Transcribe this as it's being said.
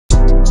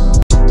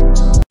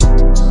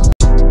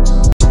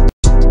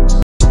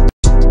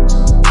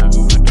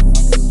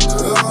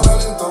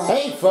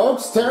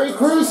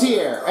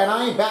and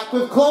I am back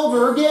with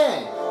Clover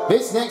again.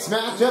 This next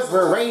matchup,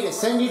 we're ready to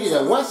send you to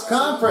the West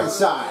Conference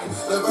side.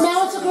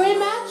 Now it's a great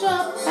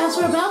matchup, as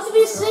we're about to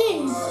be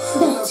seeing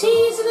the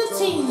T's and the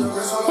T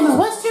in the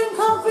Western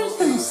Conference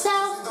from the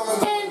South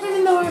and from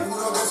the North,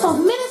 of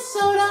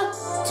Minnesota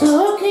to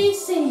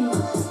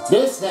OKC.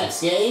 This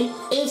next game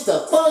is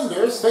the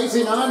Thunders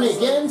facing on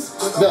against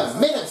the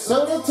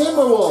Minnesota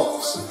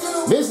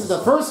Timberwolves. This is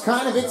the first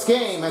kind of its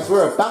game, as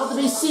we're about to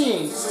be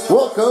seeing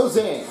what goes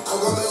in.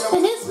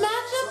 And this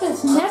matchup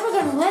is never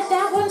going to let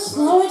that one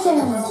slow it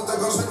down.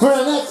 For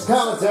the next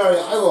commentary,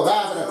 I will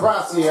have it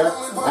across here,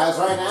 as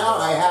right now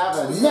I have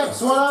the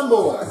next one on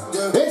board.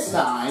 This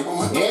time,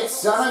 it's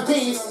Son of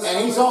Peace,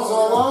 and he's also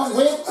along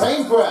with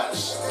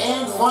Paintbrush.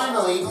 And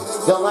finally,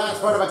 the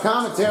last part of a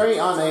commentary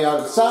on the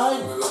other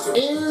side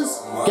is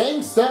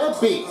Gangsta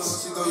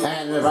Beats.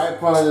 And right in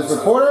front of this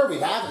reporter, we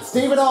have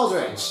Stephen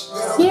Aldrich.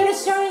 Here are the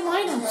starting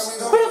lineups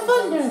for the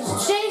Thunders: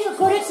 Shea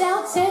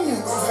Alexander,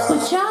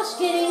 with Josh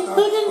Giddey,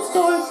 Lujan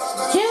Stork,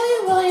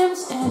 Jalen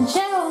Williams, and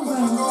Chet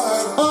Holmgren.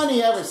 On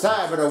the other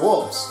side for the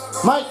Wolves,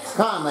 Mike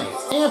Conley,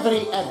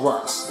 Anthony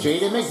Edwards,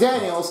 Jaden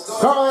McDaniels,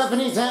 Carl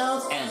Anthony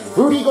Towns, and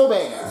Rudy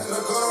Gobert.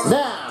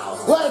 Now,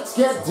 let's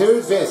get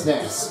to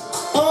business.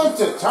 On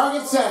to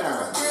Target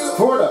Center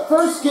for the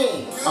first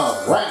game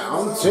of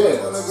round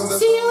 2.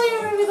 See you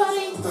later,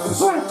 everybody,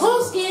 for a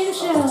post-game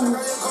show.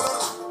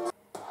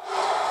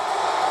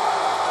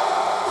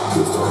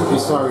 The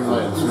starting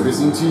lineups for this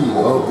team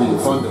of the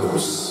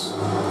Thunders.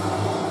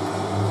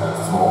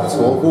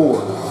 Small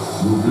forward,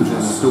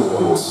 Lujan Stork.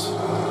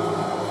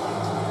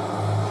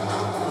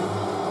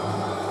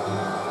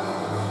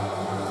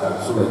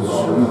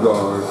 Shooting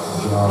guard,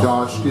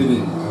 Josh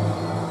Giddey.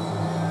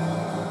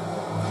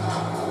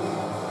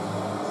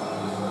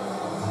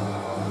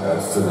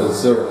 That's the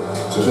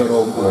Chet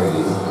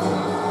Holmgren.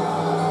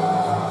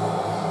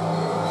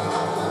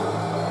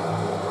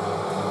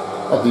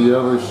 At the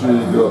other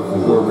shooting guard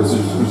for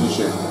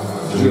position,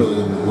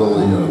 Jalen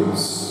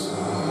Williams.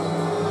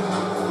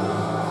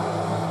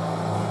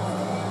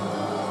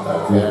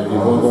 And the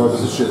one guard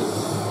position,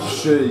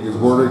 Shea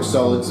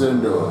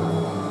Alexander.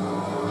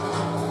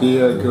 The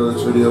head coach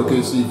for the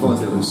OKC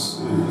Thunders,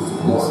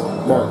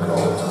 Mark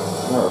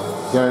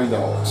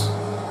Gaynalt.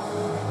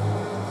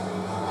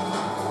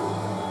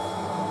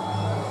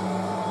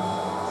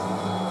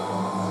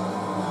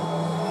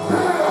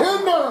 And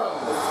now,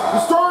 the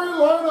starting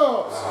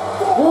lineups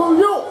for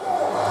your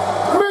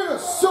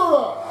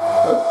Minnesota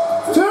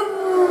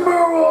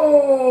Timberwolves.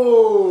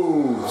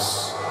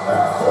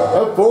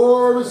 At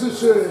 4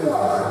 position,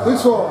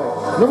 this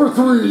one, number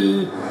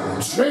 3,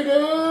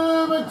 Jaden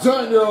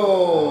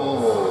McDaniels.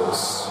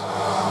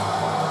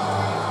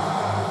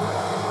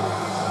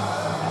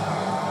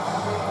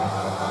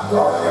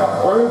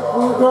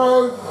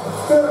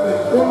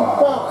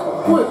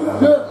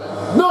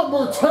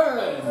 Number 10,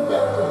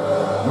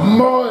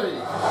 Mike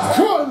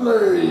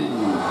Conley.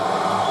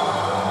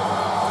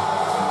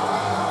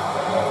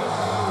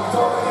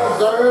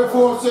 At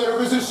 4 center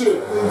position,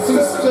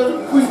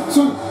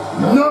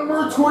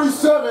 number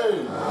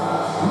 27,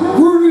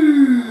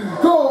 Rudy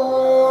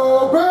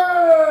Gobert.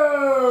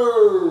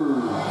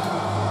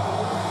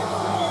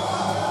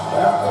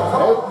 At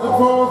the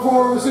power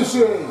forward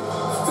position,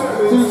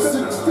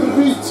 60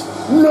 feet,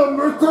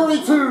 number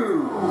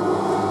 32,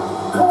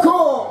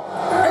 Carl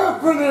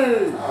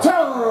Anthony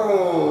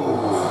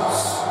Towns.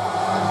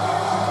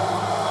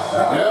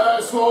 At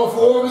small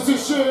forward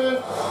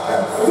position,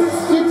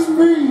 6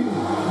 feet,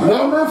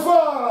 number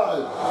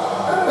 5,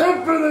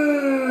 Anthony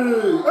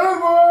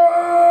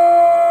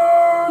Edwards.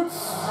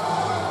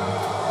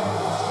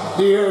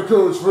 The head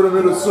coach for the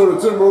Minnesota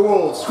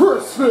Timberwolves,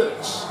 Chris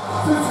Fitch.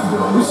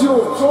 Is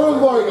your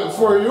starting lineups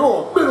for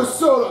your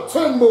Minnesota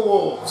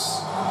Timberwolves.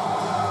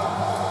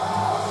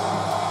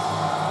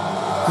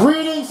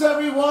 Greetings,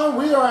 everyone.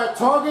 We are at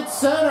Target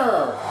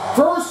Center.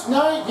 First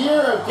night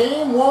here of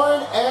Game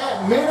 1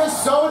 at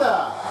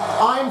Minnesota.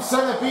 I'm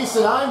Son of Beast,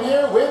 and I'm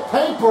here with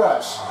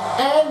Paintbrush.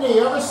 And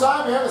the other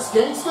side, we have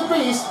Gangsta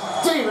Beast,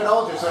 David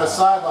Aldrich on the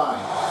sideline.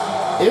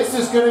 This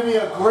is going to be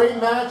a great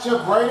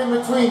matchup right in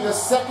between the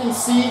 2nd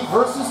seed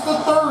versus the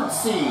 3rd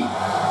seed.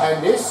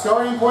 And this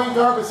starting point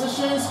guard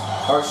positions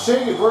are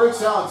Shea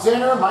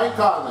Alexander, Mike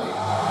Conley.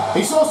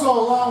 He's also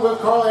along with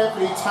Carl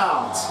Anthony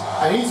Towns.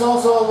 And he's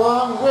also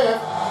along with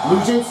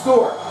Lujan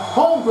Stork,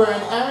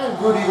 Holmgren, and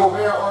Rudy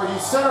Gobert are the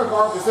center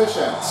guard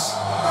positions.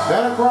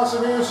 Then across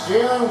from here is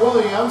Jalen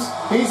Williams.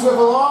 He's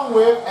along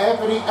with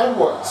Anthony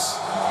Edwards.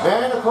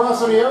 Then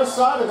across on the other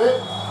side of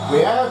it, we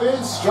have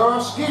is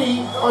Josh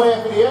Giddey on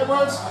Anthony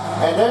Edwards,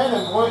 and then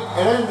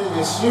in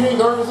the shooting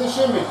guard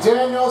position,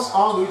 McDaniels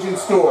on Lujan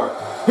Stork.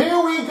 Here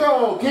we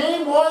go.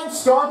 Game 1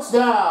 starts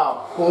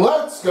now.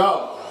 Let's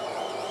go.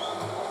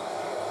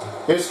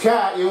 Here's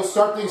Cat. He'll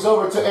start things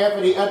over to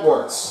Anthony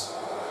Edwards.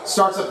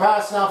 Starts a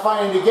pass now,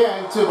 finding it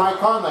again to Mike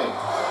Conley.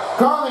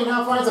 Conley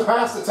now finds a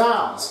pass to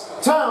Towns.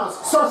 Towns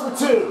starts for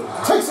 2,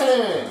 takes it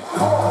in.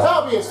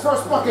 That'll be his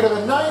first bucket of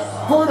the night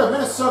for the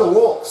Minnesota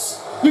Wolves.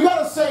 You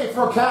gotta say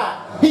for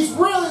Cat, he's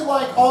really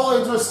like all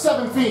into his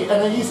 7 feet,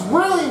 and then he's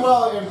really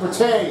well in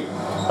Partey.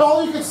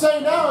 All you can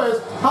say now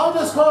is, how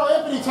does Karl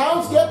Anthony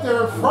Towns get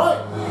there in front?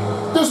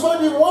 There's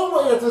might be one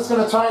way that that's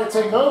going to try to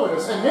take over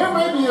this, and there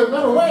may be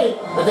another way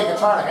that they can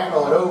try to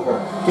handle it over.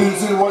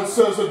 Easy one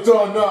says it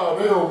done now.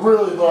 They don't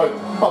really like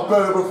a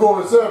better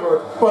performance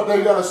ever, but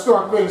they got to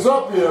start things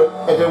up here,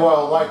 and they want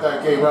to light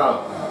that game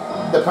out.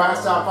 The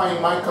pass down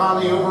finding Mike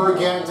Conley over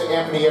again to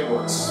Anthony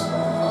Edwards.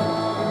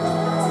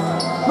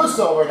 Looks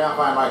over now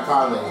by Mike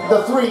Conley.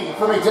 The 3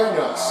 for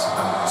McDaniels.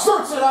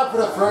 Starts it up for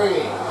the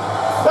 3.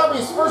 That'll be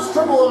his first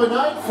triple of the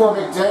night for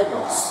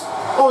McDaniels.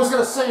 I was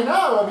going to say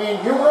now, I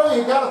mean, you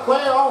really got to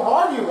play it how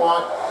hard you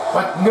want,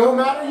 but no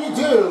matter you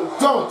do,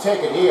 don't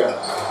take it here.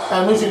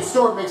 And Lucian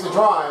Stewart makes a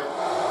drive.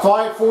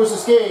 5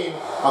 forces game,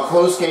 a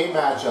close game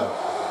matchup.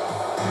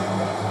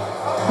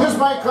 Here's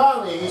Mike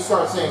Conley. He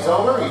starts things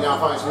over. He now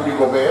finds Rudy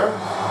Gobert.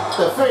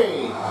 The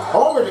fade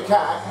over to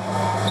Cat.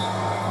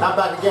 Now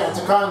back again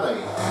to Conley.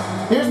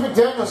 Here's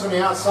McDaniels from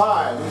the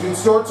outside. Lucian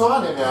Stewart's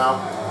on him now.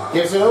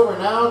 Gives it over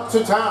now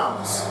to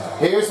Towns.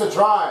 Here's the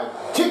drive.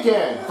 Kick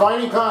in.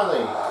 Finding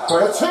Conley. For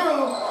the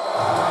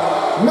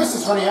 2.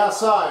 Misses from the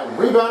outside.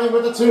 Rebounding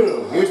with the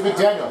 2. Here's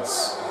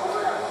McDaniels.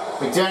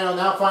 McDaniel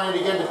now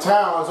finding it again to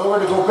Towns. Over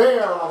to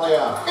Gobert on a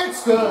layup.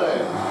 It's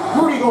good.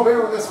 Rudy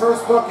Gobert with his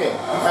first bucket.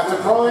 After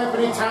Karl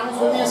Anthony Towns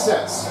with the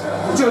assist.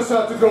 Just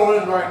have to go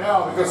in right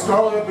now because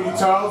Karl Anthony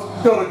Towns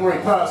got a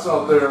great pass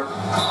out there.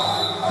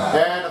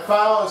 And the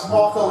foul is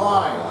off the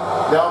line.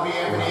 That'll be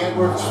Anthony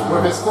Edwards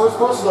with his first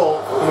personal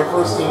and their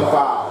first team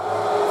foul.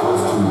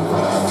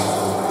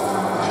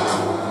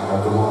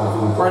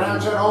 Right now,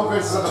 Chet Holmgren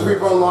is at the free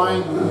throw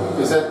line.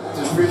 Is at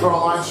the free throw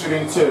line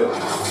shooting 2.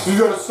 You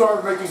got to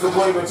start making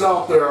compliments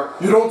out there.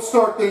 You don't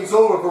start things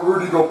over for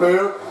Rudy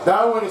Gobert.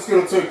 That one is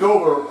going to take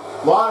over.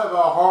 A lot of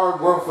hard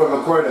work for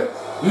the credit.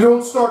 You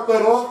don't start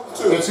that off,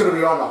 it's going to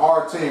be on the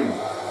hard team.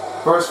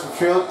 First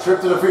trip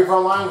to the free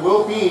throw line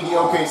will be the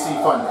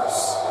OKC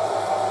Thunders.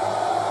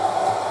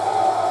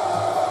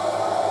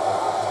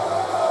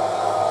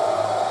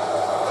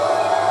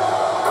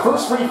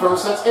 First free throw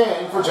sets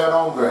in for Chet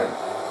Holmgren.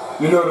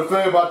 You know, the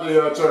thing about the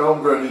Chet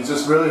Holmgren, he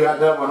just really had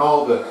that one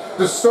all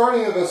the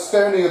starting of the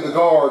standing of the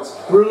guards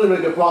really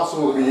made it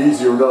possible to be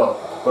easier enough.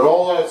 But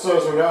all that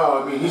says right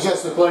now, I mean, he's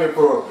just playing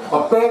for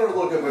a better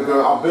look at the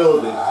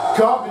ability.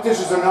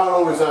 Competitions are not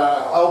always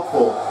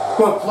helpful,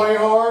 but play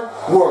hard,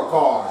 work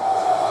hard.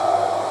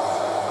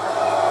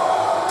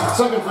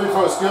 Second free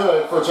throw is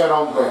good for Chet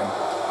Holmgren.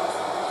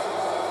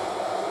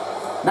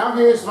 Now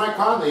here's Mike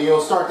Conley. He'll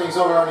start things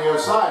over on the other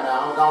side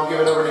now. Now I'll give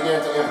it over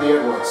again to Anthony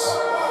Edwards.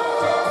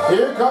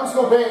 Here comes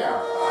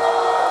Gobert.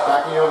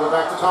 Backing over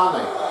back to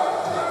Conley.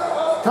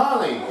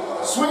 Conley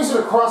swings it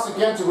across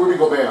again to Rudy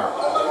Gobert.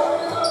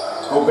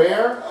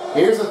 Gobert,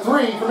 here's a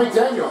 3 for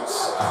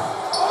McDaniels.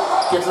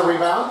 Gets a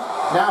rebound.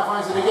 Now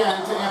finds it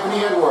again to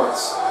Anthony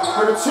Edwards.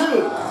 For the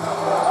 2.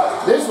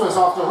 This one's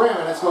off the rim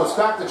and it goes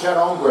back to Chet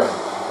Holmgren.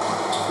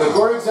 The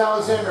Gordon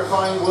Alexander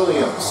finds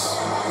Williams.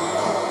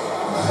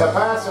 The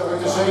pass over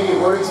to Shea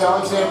Gordon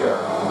Alexander.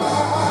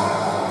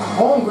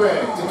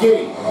 Holmgren to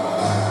Giddey.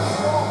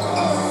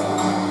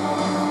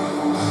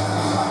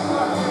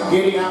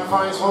 Giddey now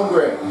finds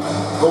Holmgren.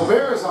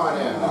 Gobert is on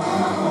him.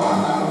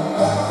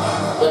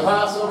 The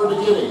pass over to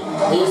Giddey.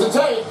 Here's a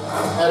take.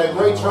 And a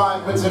great try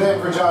puts it in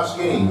for Josh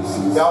Giddey.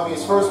 That'll be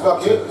his first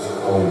bucket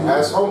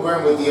as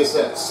Holmgren with the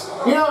assist.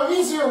 You know,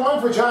 easier one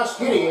for Josh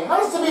Giddey. It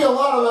has to be a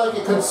lot of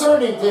like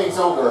concerning things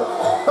over.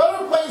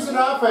 Better plays and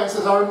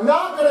offenses are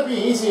not going to be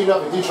easy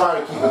enough if you try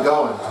to keep it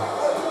going.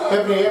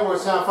 Anthony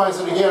Edwards now finds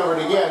it again over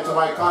and again to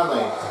Mike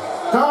Conley.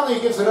 Conley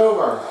gives it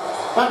over.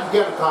 Back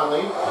again to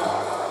Conley.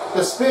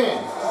 The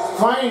spin.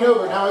 Flying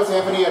over, now it's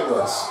Anthony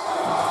Edwards.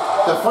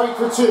 The fight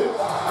for 2.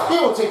 He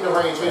will take the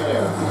range in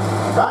there.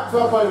 Backed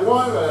up by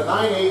 1 with a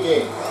 9-8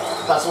 game.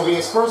 That's will be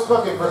his first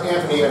bucket for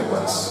Anthony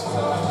Edwards.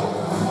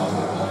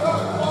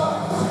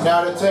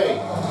 Now to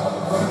take.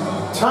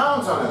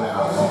 Towns on him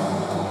now.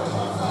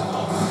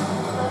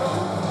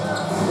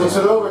 Looks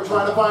it over,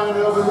 trying to find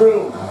an open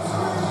room.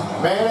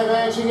 Man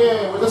advancing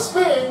in with a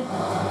spin.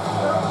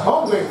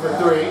 Holmgren for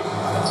 3.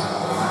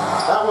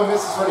 That one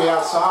misses from the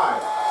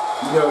outside.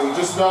 You know, you're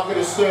just not going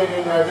to stand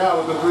in there now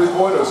with the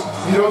 3-pointers.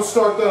 You don't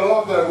start that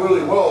off that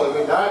really well. I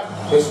mean, that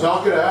is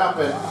not going to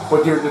happen,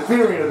 but you're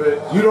defeating of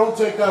it. You don't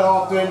take that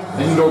often,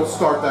 and you don't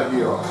start that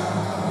here.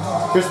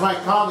 Here's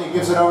Mike Conley,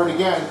 gives it over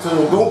again to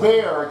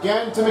Gobert,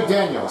 again to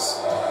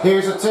McDaniels.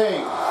 Here's a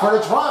take for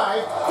the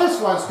drive.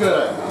 This one's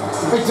good.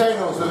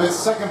 McDaniels with his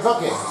second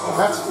bucket.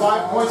 That's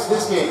 5 points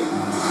this game.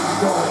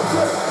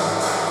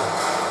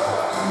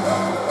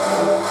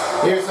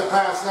 Here's the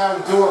pass now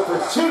to Dort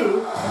for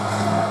 2.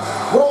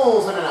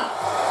 Rolls in and out.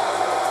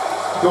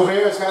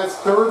 Gobert's got his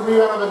 3rd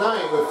rebound of the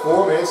night with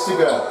 4 minutes to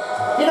go.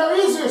 You know,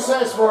 easier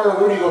says for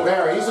Rudy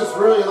Gobert. He's just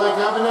really like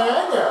having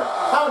that in there.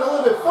 Having a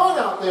little bit of fun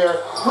out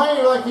there.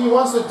 Playing like he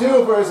wants to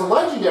do for his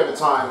legend every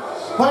time.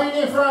 Playing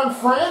in from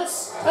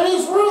France. And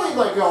he's really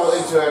like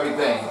going into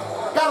everything.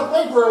 Gotta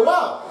play for it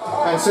well.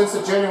 And since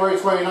the January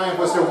 29th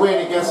was their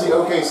win against the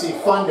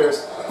OKC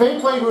Thunders, they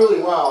played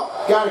really well.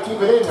 Gotta keep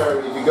it in there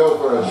if you go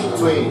for a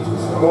between.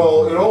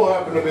 Well, it all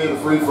happened to be the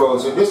free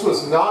throws, and this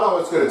was not all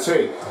it's going to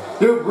take.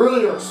 They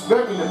really are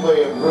expecting to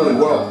play it really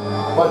well.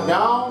 But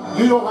now,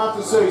 you don't have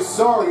to say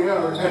sorry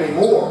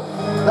anymore.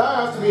 That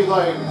has to be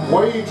like,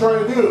 what are you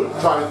trying to do?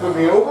 Trying to put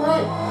me over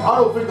it? I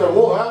don't think that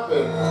will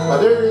happen.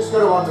 But they're just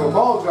going to want to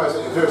apologize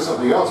if there's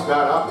something else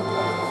bad happening.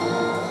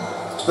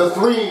 The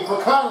three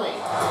for Conley.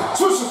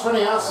 Switches from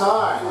the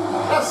outside.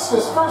 That's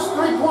his first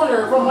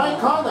three-pointer from Mike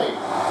Conley.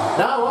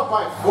 Now up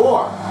by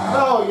 4.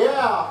 Oh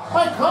yeah,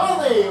 Mike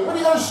Conley, what are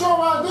you going to show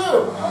him how to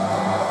do?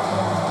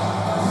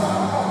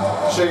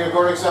 Shea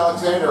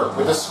Gilgeous-Alexander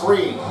with the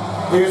screen.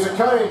 Here's a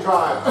cutting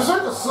drive. A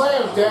circle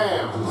slam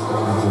down.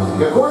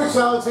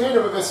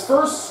 Gilgeous-Alexander with his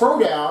first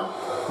throwdown.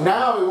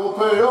 Now he will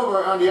put it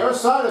over on the other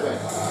side of it.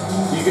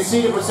 You can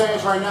see the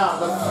percentage right now.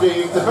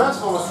 The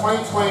best one was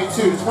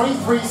 2022,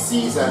 23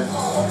 season.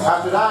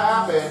 After that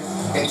happened,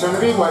 it turned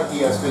to be what he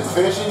has been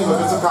finishing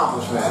with his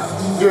accomplishment.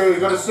 Yeah, you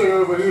gotta stay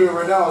over here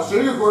right now.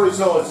 Shea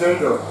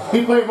Gilgeous-Alexander.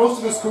 He played most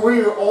of his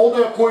career, all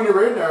that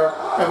pointer in there,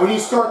 and when you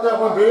start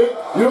that one big,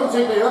 you don't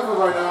take the effort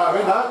right now. I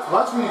mean, that's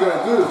what you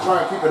gotta do to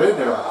try and keep it in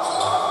there.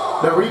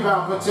 The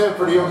rebound puts in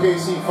for the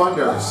OKC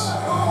Thunders.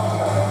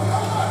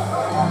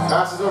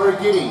 Passes over to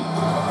Giddey,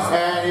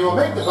 and he will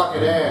make the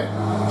bucket in.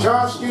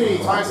 Josh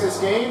Giddey ties this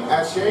game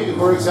as Shea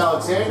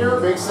Gilgeous-Alexander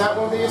makes that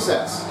one the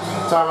assist.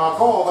 Timeout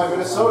call by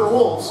Minnesota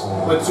Wolves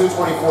with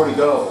 2:24 to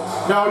go.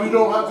 Now you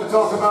don't have to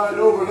talk about it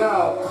over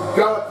now.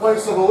 Got to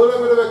place a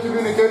little bit of a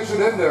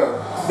communication in there.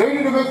 They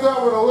need to make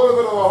that one a little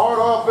bit of a hard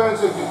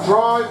offense if you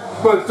drive,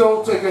 but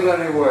don't take it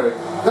anyway.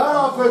 That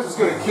offense is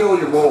going to kill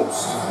you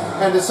most.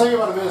 And to say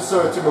about the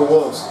Minnesota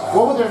Timberwolves,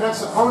 what will their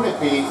next opponent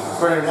be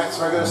for their next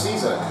regular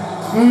season?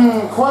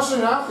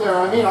 Question out there.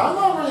 I mean, I'm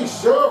not really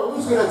sure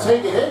who's going to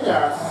take it in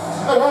there.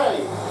 But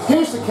hey,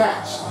 here's the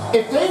catch.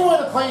 If they want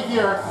to play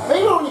here,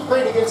 they only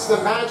played against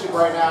the Magic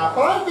right now.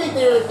 But I think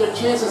their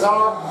chances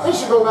are they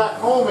should go back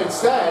home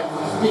instead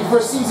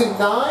for season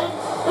 9.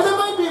 And it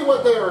might be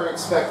what they were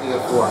expecting it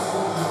for.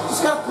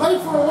 Just got to play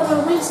for one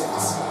of the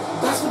reasons.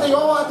 That's what they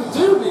all have to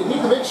do. They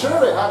need to make sure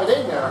they have it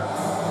in there.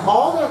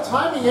 All their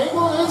timing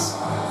angle is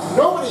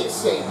nobody is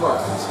staying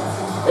perfect.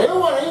 They don't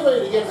want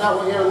anybody to get that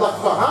one here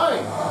left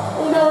behind.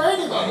 Or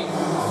anybody.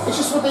 It's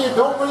just what they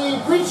don't really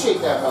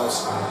appreciate that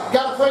most.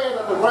 Got to play it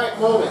at the right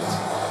moment.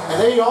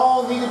 And they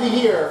all need to be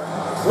here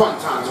one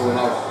time to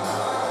another.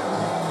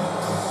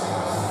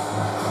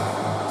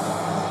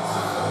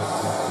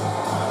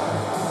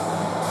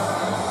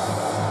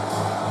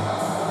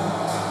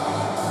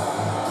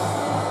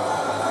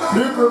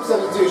 New group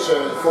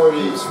substitution for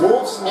the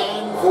Wolves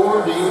and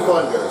for the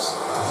Thunders.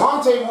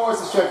 Monte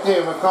Morris is checked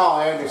in with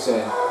Kyle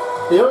Anderson.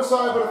 The other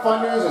side for the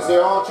Thunders, as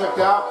they're all checked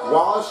out,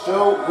 Wallace,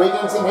 Joe,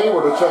 Wiggins, and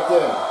Hayward are checked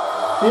in.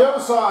 The other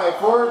side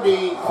for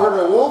the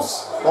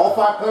Wolves, all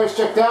 5 players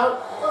checked out,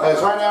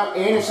 as right now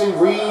Anderson,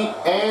 Reed,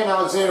 and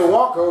Alexander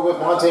Walker with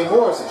Monte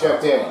Morris are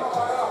checked in.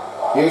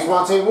 Here's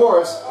Monte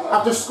Morris.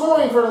 After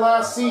scoring for the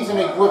last season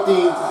with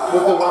the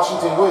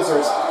Washington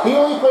Wizards, he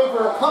only played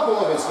for a couple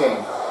of his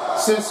games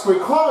since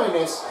recalling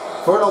this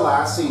for the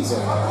last season.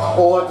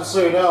 All I have to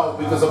say now,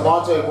 because of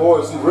Monte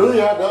Morris, he really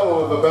had that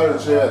one with a better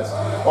chance.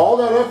 All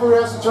that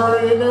effort has to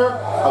turn it in there,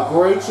 a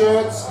great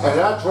chance, and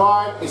that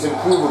drive is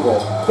improvable.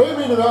 They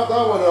beat him out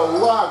that one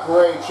a lot of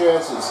great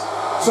chances.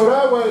 So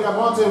that way,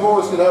 Monte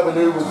Morris can have a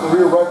new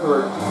career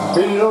record,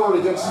 beating over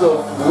against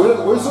the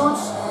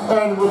Wizards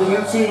and with a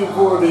new team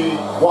for the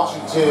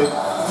Washington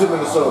to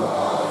Minnesota.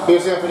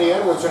 Here's Anthony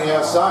Edwards on the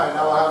outside.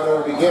 Now we'll have it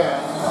over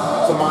again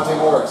to Monte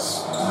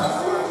Morris.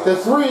 The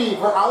 3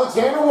 for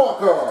Alexander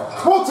Walker.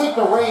 We'll take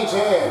the range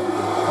in.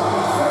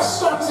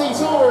 Starts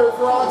things over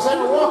for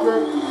Alexander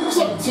Walker.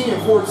 17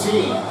 and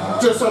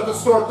 14. Just have to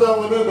start that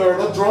one in there.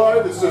 The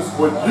drive is just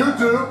what you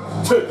do.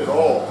 Take it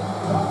all.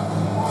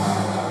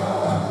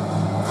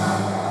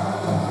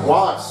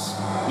 Wallace.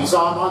 He's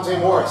on Monte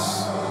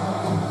Morris.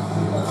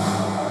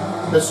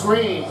 The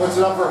screen puts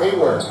it up for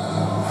Hayward.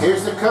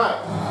 Here's the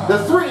cut.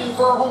 The 3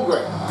 for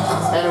Holmgren.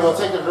 And it will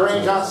take the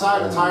range outside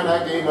to tie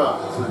that game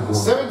up.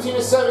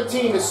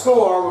 17-17 to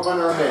score with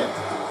under a minute.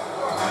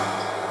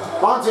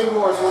 Monte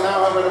Morris will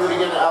now have it over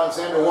again to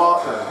Alexander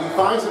Walker. He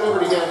finds it over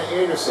again to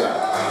Anderson.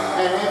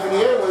 And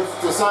Anthony Edwards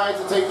decides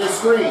to take the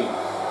screen.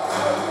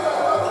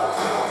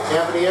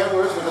 Anthony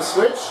Edwards with a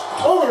switch.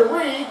 Over to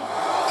Reed.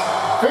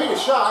 Fade a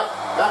shot.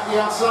 Back to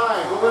the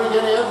outside. We're going to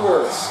get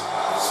Edwards.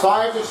 It's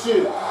 5 to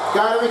shoot.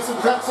 Got to make some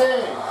cuts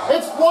in.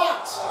 It's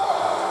blocked.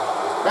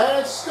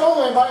 And it's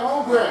stolen by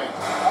Holmgren.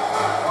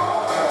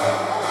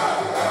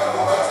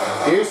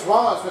 Here's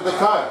Wallace with the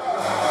cut.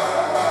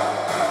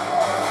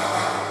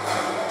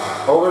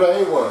 Over to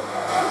Hayward.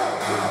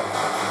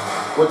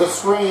 With the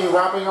screen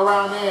wrapping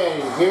around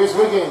in. Here's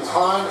Wiggins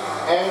on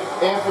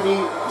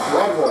Anthony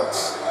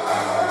Edwards.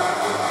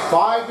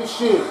 5 to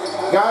shoot.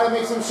 Gotta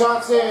make some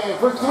shots in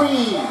for 3.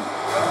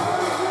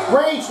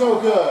 Range no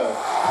good.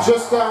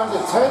 Just down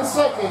to 10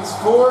 seconds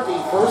for the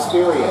first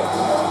period.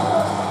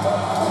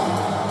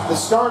 The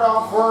start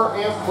off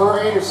for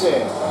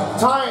Anderson.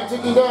 Time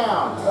ticking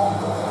down.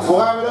 We'll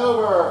have it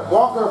over.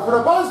 Walker for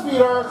the buzz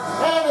beater,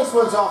 and this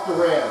one's off the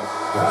rim.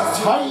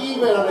 Tight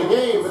even on a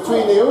game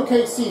between the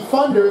OKC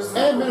Thunders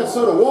and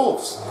Minnesota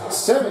Wolves.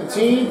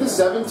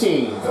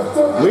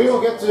 17-17. We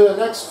will get to the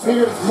next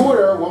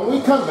quarter when we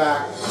come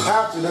back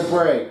after the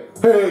break.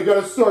 Hey,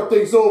 gotta start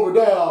things over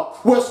now.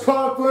 West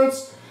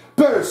Conference,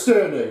 better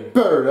standing,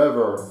 better than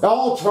ever.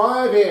 I'll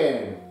drive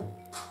in.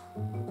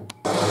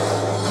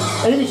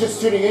 And if you're just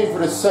tuning in for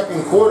the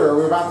second quarter,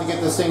 we're about to get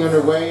this thing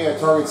underway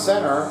at Target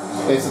Center.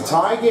 It's a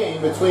tie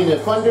game between the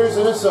Thunders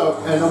and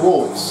the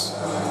Wolves.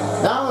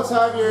 Now let's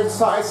have your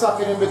eye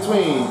socket in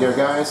between, dear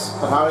guys,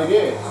 of how they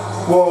did.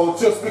 Well,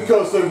 just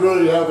because they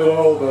really have it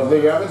all done,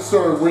 they haven't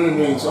started winning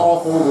games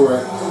off over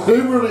it.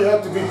 They really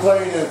have to be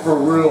playing it for a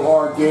real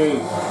hard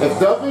game. If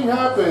nothing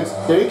happens,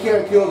 they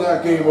can't kill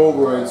that game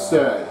over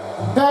instead.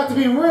 They have to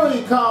be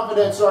really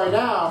confident right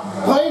now.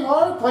 Play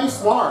hard, play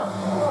smart.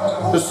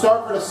 The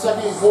start for the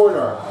second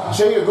quarter.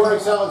 Shea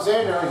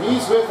Alexander,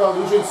 he's with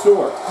Lucian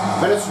Stewart.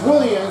 Then it's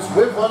Williams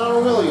with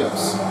Leonard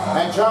Williams.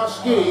 And Josh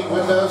Giddey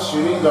with the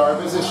shooting guard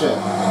position.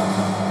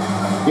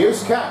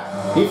 Here's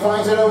Cat. He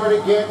finds it over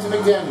again to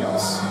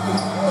McDaniels.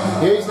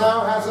 Here he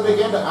now has it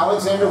again to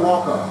Alexander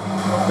Walker.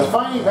 The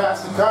finding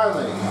pass to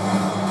Conley.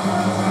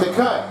 The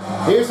cut.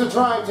 Here's the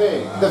drive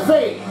take. The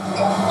fade.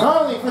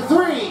 Conley for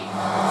three.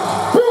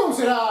 Booms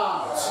it out.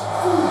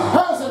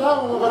 Has it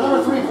out with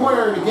another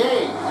three-pointer in the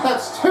game.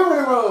 That's 2 in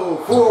a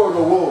row for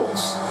the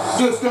Wolves.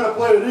 Just gotta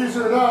play it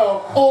easier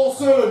now. All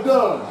said and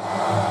done.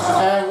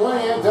 And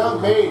one-hand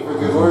dunk made for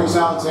Gregorius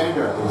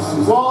Alexander.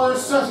 While they're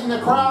stretching the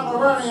crowd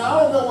already,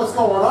 I don't know what's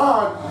going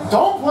on.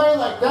 Don't play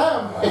like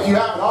them if you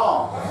have it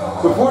all.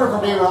 Reporter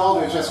from David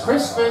Aldridge, as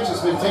Chris Finch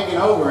has been taking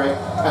over it,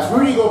 as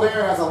Rudy Gobert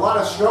has a lot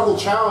of struggle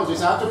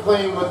challenges after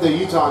playing with the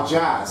Utah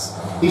Jazz.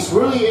 He's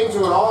really into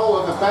it all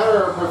with the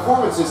better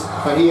performances,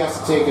 but he has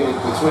to take it in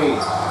between.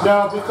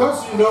 Now,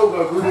 because you know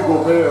that Rudy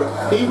Gobert,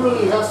 he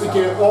really has to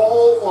get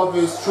all of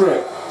his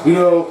trick. You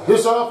know,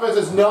 this offense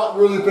is not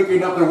really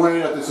picking up the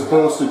way that they're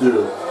supposed to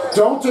do.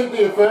 Don't take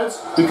the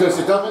offense, because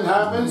if nothing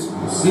happens,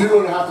 you're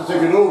going to have to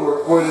take it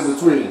over right in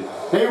between.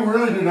 They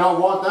really do not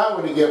want that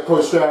one to get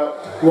pushed out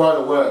right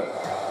away.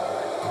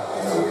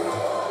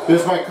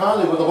 Here's Mike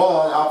Conley with the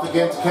ball off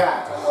again to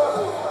Cat.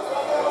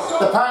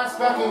 The pass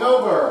backing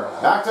over.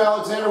 Back to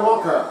Alexander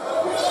Walker.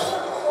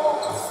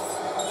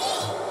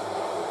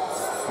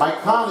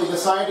 Mike Conley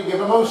decided to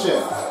give a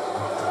motion.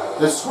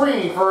 The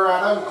screen for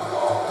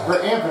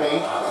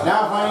Anthony.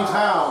 Now finding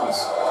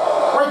Towns.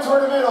 Right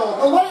toward the middle.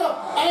 The layup.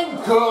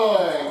 And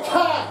good.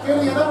 Cat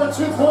getting another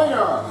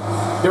two-pointer.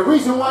 The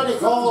reason why they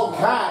call him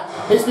Cat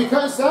is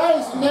because that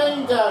is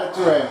named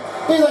after him.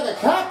 He's like a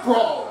cat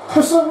pro.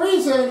 For some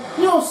reason,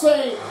 you don't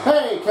say,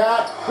 hey,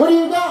 Cat, what do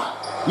you got?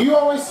 You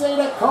always say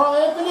that Carl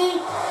Anthony?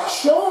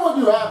 Show him what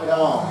you have at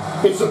all.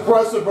 It's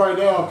impressive right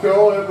now.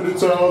 Carl Anthony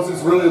Towns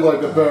is really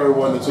like a better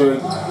one to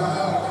take.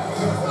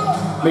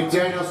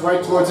 McDaniels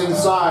right towards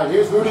inside.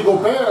 Here's Rudy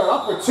Gobert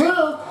up for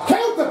two.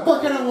 Count the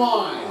bucket and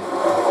one.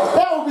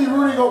 That would be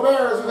Rudy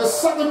Gobert with his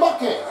second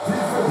bucket.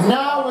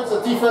 Now it's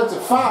a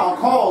defensive foul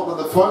called to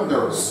the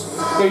Thunders.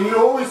 And you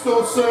always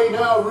don't say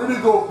now, Rudy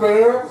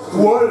Gobert,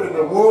 what in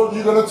the world are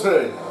you going to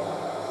take?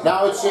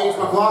 Now it's James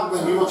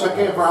McLaughlin. He will check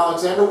in for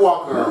Alexander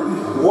Walker.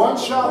 One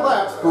shot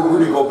left for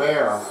Rudy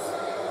Gobert.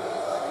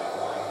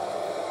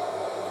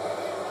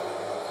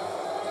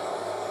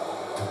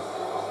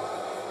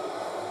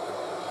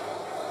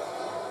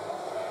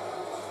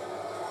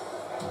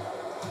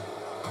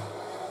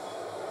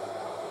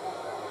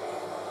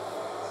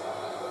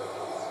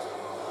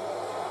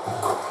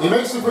 He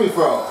makes the free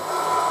throw.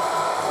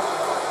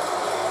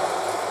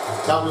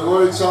 Now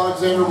Gregorius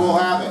Alexander will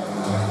have it.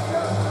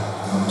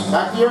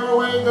 Back the other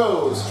way it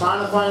goes,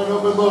 trying to find an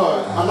open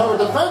look. Another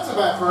defensive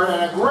effort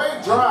and a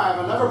great drive,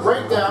 another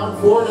breakdown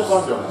for the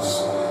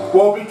Thunders.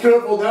 Well, be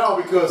careful now,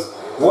 because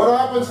what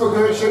happens for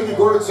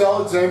Gregorius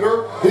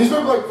Alexander? He's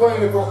been like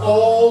playing it for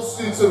all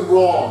season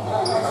long.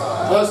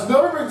 Has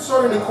never been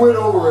starting to quit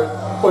over it,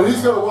 but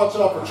he's got to watch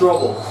out for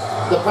trouble.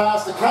 The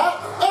pass to Cat,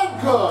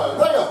 and good.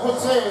 Layup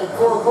puts in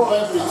for Carl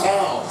Anthony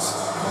Towns.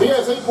 He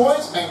has 8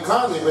 points, and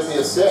Conley with the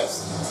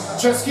assist.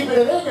 Just keeping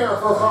it in there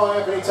for Carl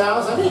Anthony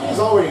Towns. I mean, he's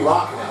already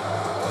rocking it.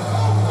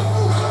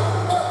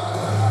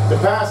 The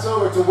pass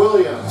over to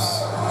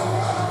Williams.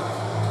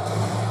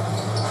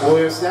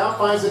 Williams now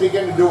finds it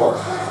again to Dort.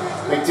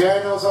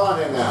 McDaniels on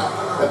him now.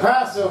 The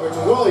pass over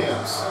to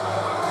Williams.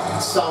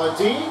 Solid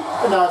D,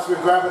 and now it's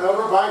been grabbed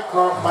over by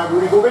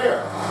Rudy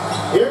Gobert.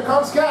 Here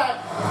comes Cat.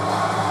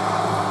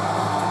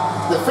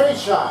 The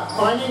face shot,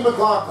 finding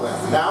McLaughlin.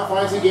 Now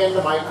finds again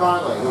to Mike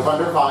Conley with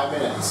under 5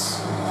 minutes.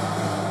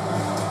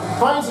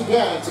 Finds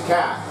again to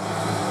Cat.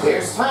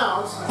 Here's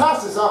Towns.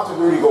 Passes off to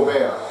Rudy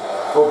Gobert.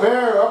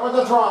 Gobert up with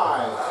the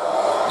drive.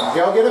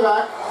 They'll get it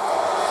back.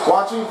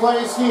 Watching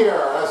plays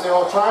here as they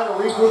will try to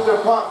regroup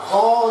their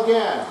ball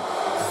again.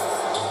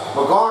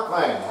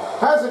 McLaughlin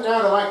has it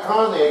now to Mike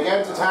Conley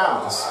again to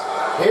Towns.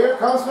 Here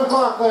comes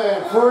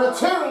McLaughlin for a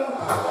two.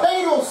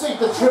 They will sink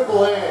the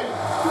triple in.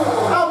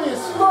 That'll be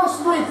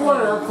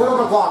three-pointer for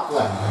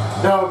McLaughlin.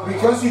 Now,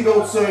 because you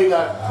don't say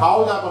that,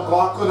 how that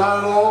McLaughlin had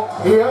it all,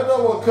 he had that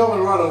one come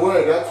and run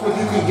away. That's when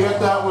you can get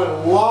that with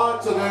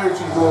lots of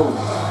energy room.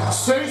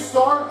 Say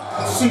start,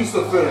 cease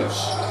to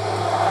finish.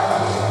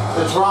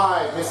 The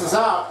drive misses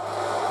out.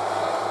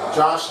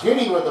 Josh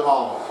Giddey with the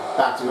ball.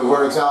 Back to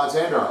Gordix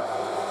Alexander.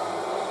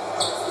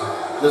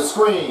 The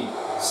screen.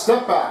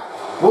 Step back.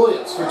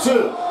 Williams for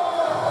two.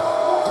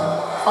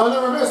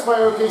 Another miss by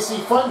OKC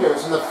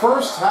Funders in the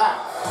first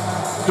half.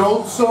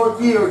 Don't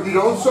start here. You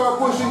don't start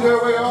pushing their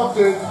way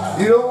often.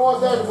 You don't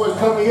want that one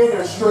coming in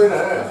there straight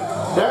ahead.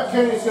 That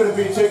Kenny's going to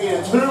be taking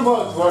it 2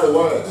 months right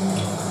away.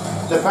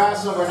 The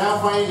pass over now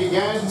finding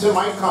again to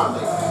Mike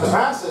Conley. The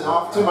pass is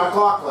off to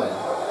McLaughlin.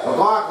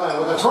 McLaughlin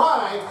with a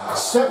drive,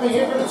 stepping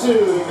in for the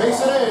two. He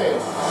makes it in.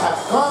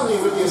 Conley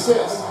with the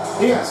assist.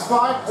 He has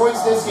 5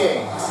 points this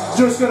game.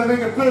 Just going to make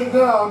it big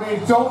now. I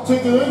mean, don't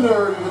take it in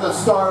there even at the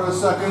start of the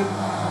second.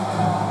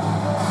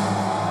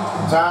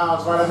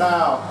 Towns running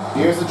now.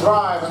 Here's the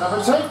drive,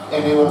 another take,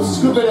 and he will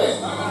scoop it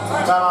in.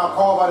 Timeout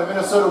call by the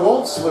Minnesota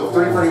Wolves with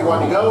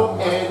 3:31 to go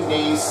in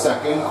the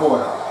second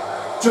quarter.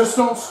 Just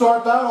don't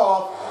start that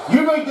off.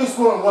 You make this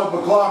one what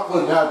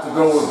McLaughlin had to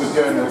go with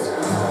again.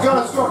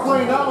 Gotta start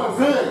playing that one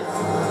big.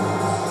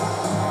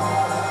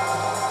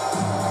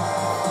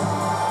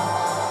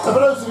 Now, for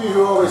those of you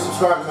who always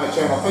subscribe to my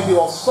channel, thank you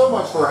all so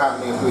much for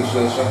having the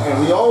appreciation,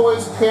 and we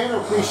always can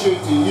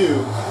appreciate to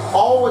you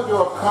all with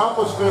your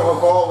accomplishment or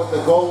all with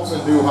the goals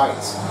and new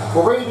heights.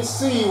 We're ready to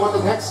see what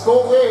the next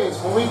goal is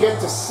when we get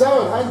to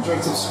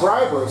 700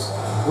 subscribers.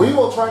 We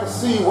will try to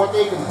see what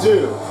they can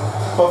do.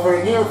 But for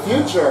the near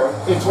future,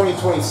 in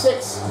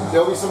 2026,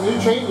 there'll be some new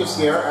changes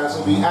here as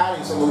we'll be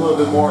adding some a little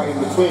bit more in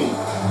between.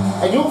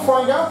 And you'll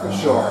find out for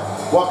sure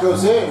what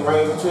goes in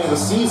right in between the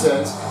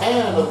seasons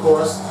and, of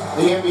course,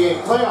 the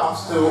NBA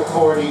playoffs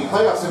or the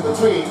playoffs in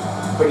between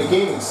for the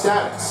gaming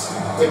statics.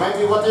 It might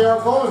be what they are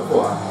going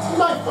for. You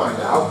might find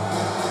out.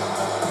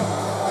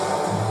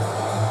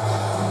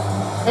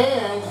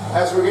 And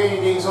as we're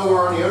getting things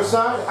over on the other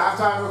side,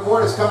 halftime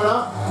report is coming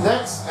up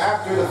next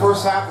after the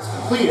first half is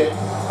completed,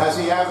 as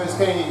we have his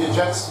Canadian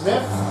Jet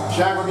Smith,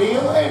 Shaq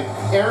O'Neal,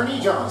 and Aaron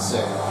E.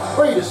 Johnson.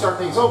 Ready to start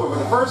things over with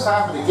the first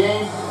half of the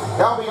game.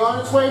 That'll be on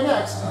its way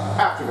next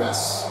after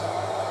this.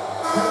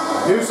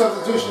 New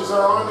substitutions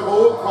are on the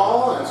board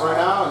call, and right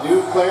now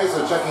new players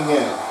are checking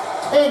in.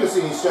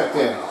 Anderson is checked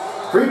in.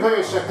 3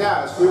 players checked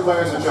out as 3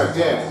 players are checked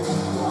in.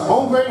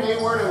 Holmgren,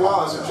 Hayward, and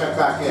Wallace are checked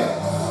back in.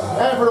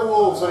 And for the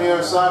Wolves on the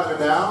other side of it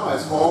now,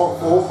 as 4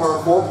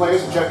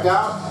 players are checked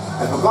out,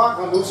 as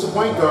McLaughlin moves to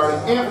point guard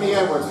and Anthony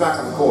Edwards back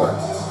on the court.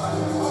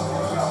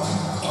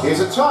 Here's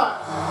a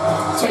shot.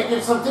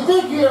 Taking something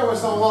big here with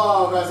some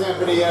love as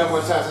Anthony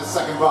Edwards has his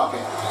second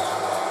bucket.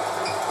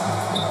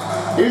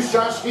 Here's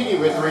Josh Giddey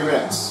with 3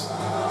 minutes.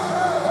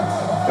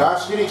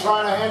 Josh Giddey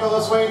trying to handle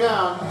this way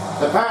down.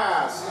 The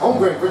pass.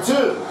 Holmgren for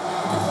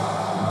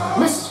 2.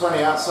 Misses from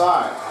the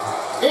outside.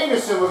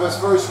 Anderson with his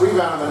first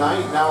rebound of the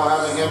night. Now we'll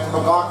have it again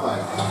from McLaughlin.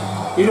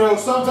 You know,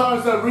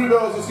 sometimes that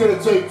rebound is going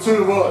to take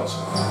too much.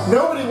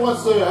 Nobody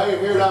wants to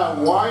hear that.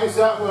 Why is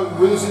that one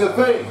losing the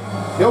thing?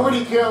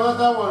 Nobody can let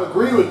that one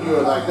agree with you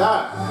like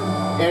that.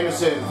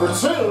 Anderson for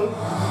 2.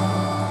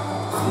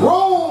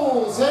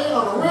 Rolls in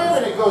on the rim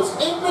and it goes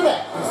in the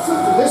net.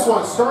 This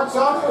one starts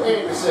off for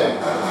Anderson.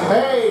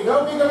 Hey,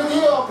 no big of a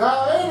deal,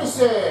 Kyle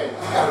Anderson.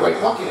 Got a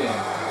great bucket in.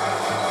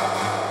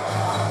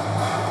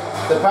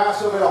 The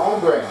pass over to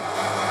Holmgren.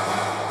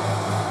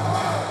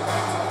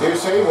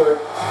 Here's Hayward.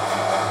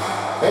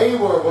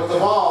 Hayward with the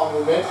ball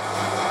movement.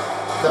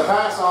 The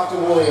pass off to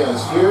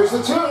Williams. Here's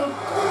the 2.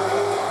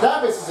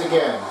 That misses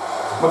again.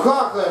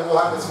 McLaughlin will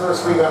have his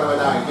first rebound of the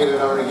night. Get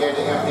it over again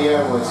to Anthony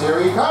Edwards.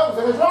 Here he comes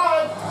in a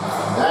drive.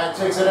 And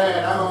takes it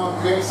in.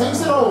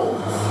 Takes it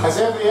home. As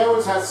Anthony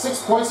Edwards has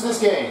 6 points in this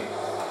game.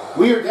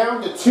 We are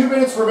down to 2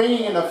 minutes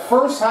remaining in the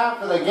first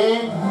half of the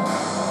game.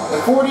 The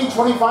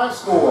 40-25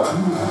 score.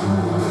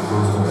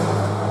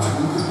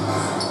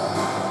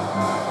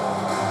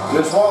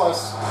 Here's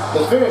Wallace.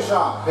 The finish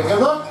off. Pick a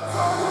look.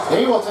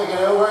 He will take it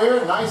over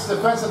here. Nice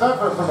defensive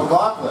effort from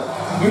McLaughlin.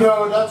 You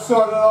know, that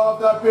started off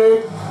that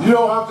big. You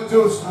don't have to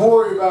just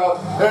worry about,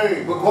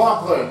 hey,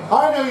 McLaughlin,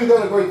 I know you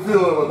got a great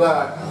feeling with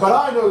that, but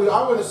I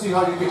want to see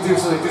how you can do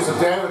some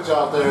damage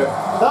out there.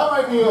 That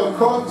might be a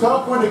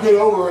tough one to get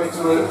over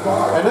into it,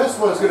 and this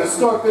one's going to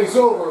start things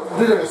over.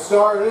 You're going to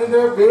start in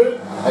there good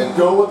and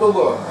go with the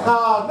look.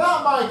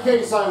 Not my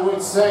case, I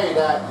would say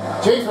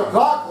that James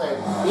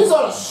McLaughlin, he's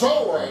on a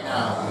show right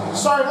now.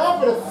 Starting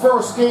off with the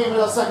first game in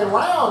the second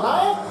round,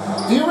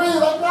 huh? Do you really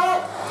like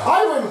that?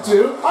 I would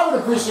too. I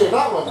would appreciate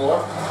that one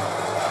more.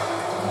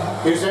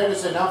 Here's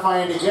Anderson now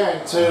finding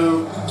again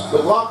to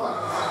McLaughlin.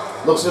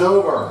 Looks it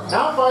over.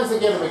 Now finds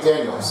again to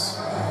McDaniels.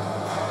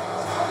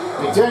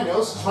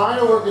 McDaniels trying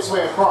to work his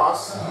way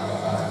across.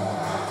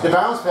 The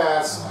bounce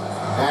pass.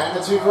 And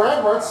the 2 for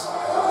Edwards.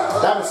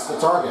 That misses the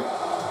target.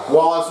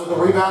 Wallace with the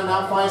rebound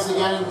now finds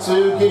again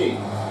to Giddey.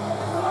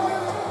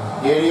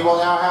 Giddey will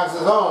now have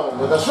his own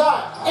with a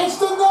shot. It's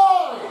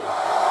denied!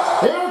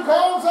 Here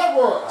comes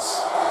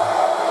Edwards.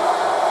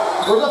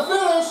 for the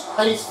finish,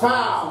 and he's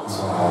fouled.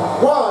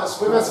 Wallace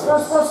with his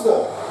first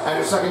personal and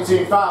his second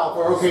team foul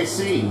for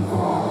OKC.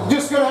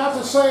 Just going to have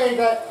to say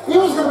that he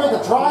was going to make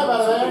a drive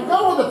out of there and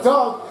go with the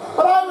dunk,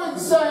 but I would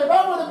say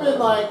that would have been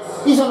like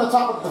he's on the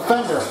top of the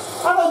defender.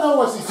 I don't know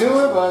what he's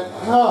doing, but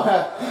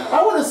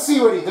I want to see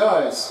what he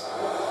does.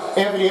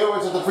 Anthony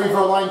Edwards at the free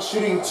throw line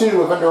shooting 2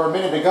 with under a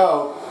minute to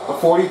go. A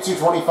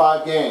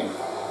 42-25 game.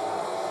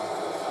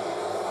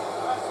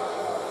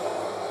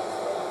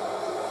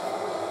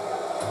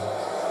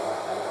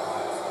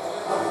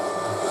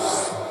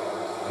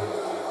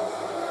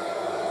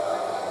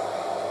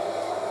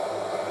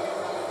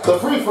 The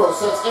free throw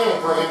sets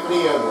in for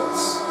Anthony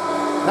Edwards.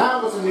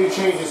 Now with some new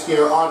changes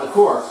here on the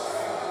court.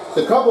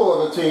 The couple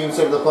of the teams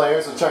of the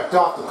players have checked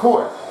off the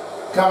court.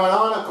 Coming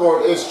on the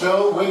court is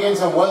Joe,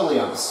 Wiggins, and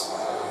Williams.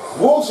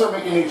 Wolves are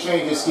making new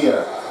changes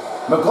here.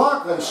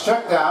 McLaughlin's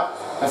checked out,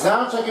 as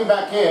now checking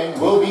back in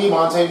will be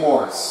Monte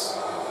Morris.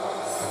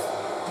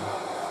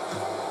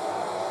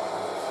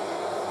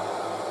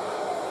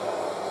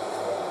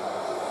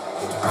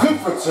 Good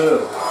for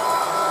 2.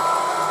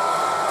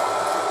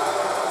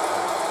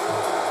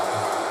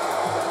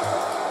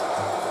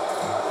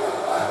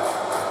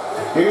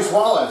 Here's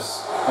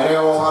Wallace, and they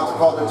will have to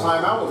call their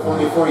timeout with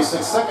only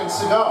 46 seconds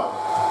to go.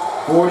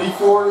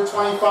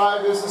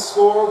 44-25 is the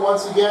score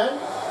once again.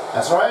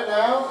 That's right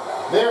now.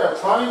 They're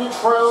trying to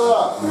trail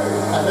up,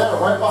 and they're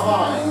right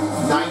behind,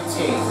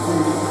 19.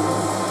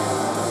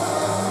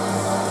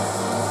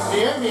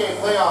 The NBA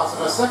playoffs in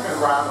the second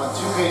round on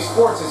 2K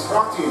Sports is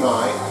brought to you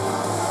by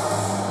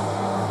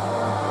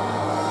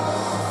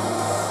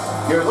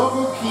your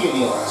local Kia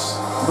dealers.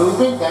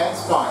 Movement that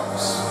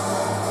inspires.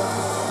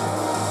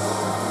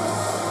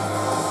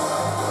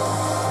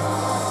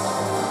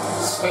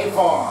 State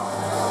Farm.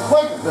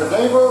 Like the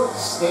neighbor,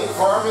 State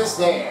Farm is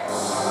there.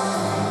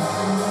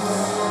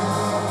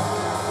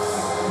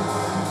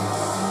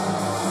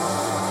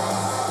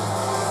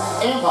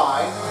 And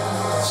by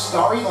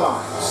Starry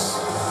Limes.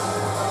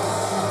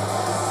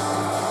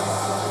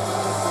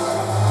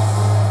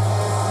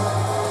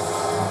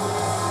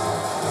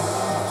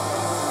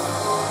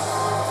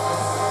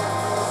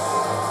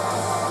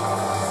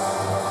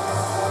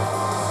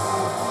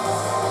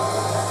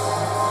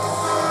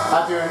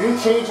 After a new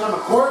change on the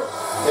court,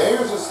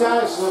 there's a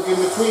status look in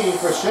between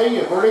for Shea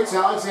and Verdicts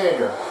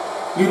Alexander.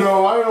 You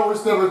know, I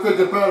always never think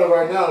about it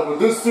right now, but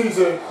this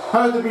season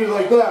had to be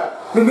like that.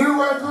 The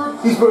new record,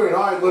 he's putting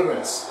high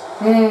limits.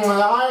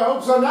 I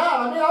hope so now.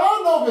 I mean, I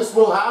don't know if this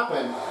will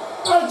happen.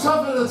 They're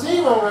tough to the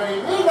team already.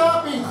 May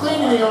not be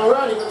cleaning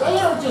already, but they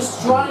are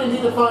just trying to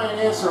need to find an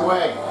answer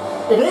way.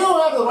 If they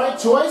don't have the right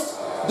choice,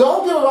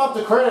 don't give up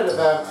the credit to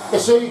them, and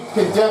Shea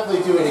can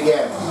definitely do it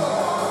again.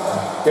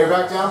 They're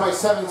back down by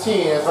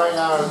 17, as right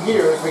now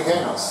here is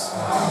McDaniels.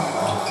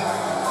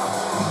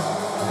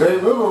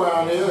 Great move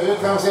around here. Here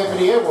comes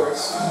Anthony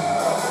Edwards.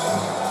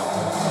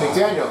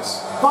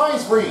 McDaniels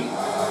finds Reed.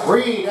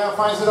 Reed now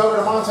finds it over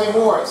to Monte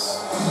Morris.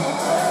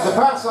 The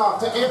pass off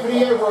to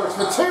Anthony Edwards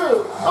for 2.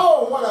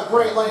 Oh, what a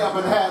great layup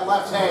and head,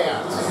 left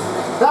hand.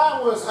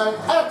 That was an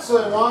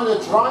excellent one to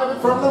drive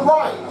it from the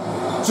right.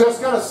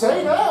 Just gotta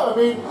say no. I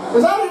mean,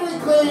 is that really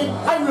clean?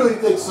 I really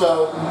think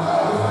so.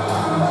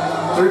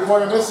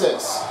 3-pointer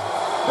misses.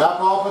 That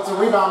ball puts a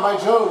rebound by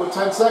Joe with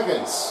 10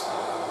 seconds.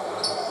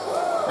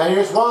 And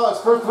here's Wallace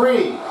for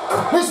 3.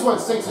 This one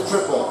sinks a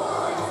triple.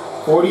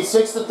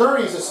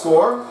 46-30 is the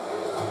score.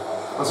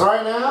 That's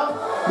right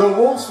now. The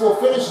Wolves will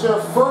finish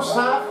their first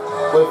half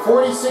with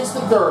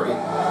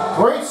 46-30.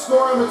 Great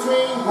score in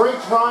between, great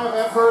drive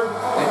effort,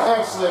 and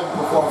excellent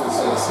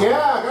performances.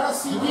 Yeah, gotta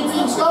see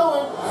teams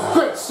going.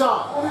 Great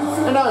stop.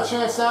 And now a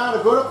chance now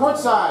to go to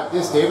courtside.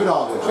 This is David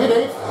Aldridge. Hey,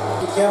 Dave.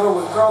 Hey, Kevin,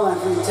 with Carl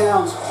Anthony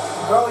Towns.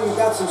 Carl, you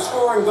got some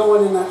scoring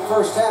going in that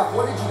first half.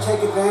 What did you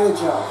take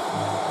advantage of?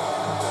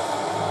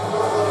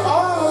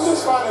 I'm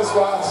just finding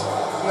spots.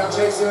 Not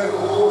chasing it,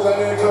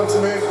 letting it come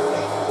to me.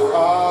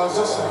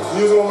 Just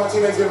using what my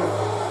teammates give me.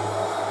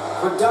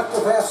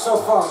 Productive half so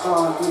far,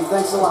 Carl Anthony.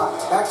 Thanks a lot.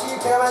 Back to you,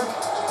 Kevin.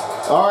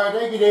 All right,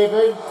 thank you,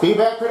 David. Be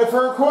back for the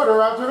third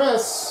quarter after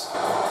this.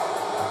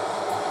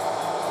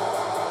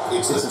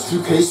 It's the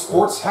 2K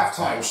Sports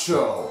Halftime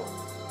Show.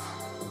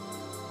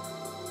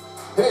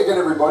 Hey again,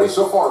 everybody.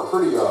 So far, a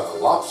pretty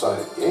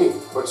lopsided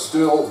game, but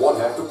still one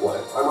half to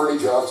play. I'm Ernie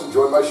Johnson,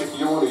 joined by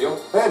Shaquille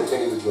O'Neal and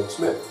Kenny the Jet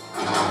Smith.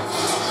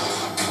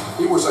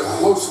 It was a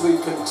closely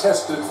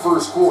contested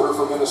first quarter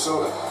for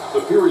Minnesota.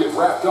 The period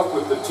wrapped up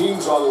with the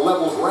teams on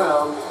level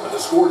ground and the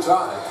score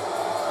tied.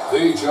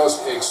 They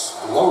just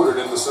exploded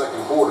in the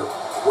second quarter,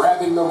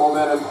 grabbing the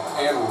momentum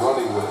and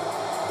running with it.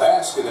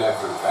 Basket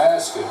after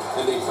basket,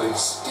 and they played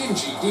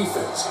stingy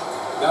defense.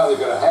 Now they've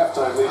got a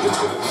halftime lead that's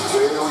going to be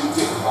very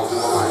difficult to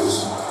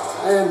erase.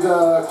 And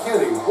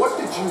Kenny, what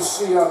did you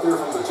see out there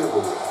from the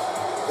Timberwolves?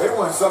 They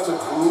went such a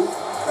groove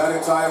that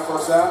entire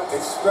first half,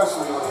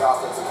 especially on the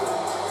offensive end.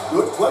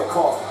 Good play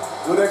calling,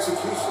 good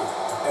execution,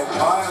 and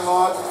by and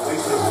large, they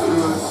did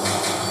good.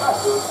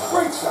 That's a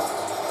great shot.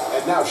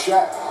 And now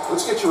Shaq.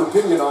 Let's get your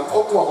opinion on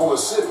Oklahoma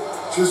City.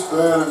 Just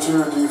bad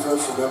interior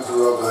defense for them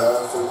throughout the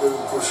half. They're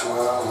getting pushed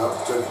around, not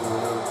protecting the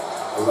rim,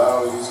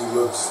 allowing easy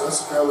looks. That's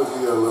the kind of D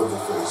I love to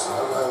face.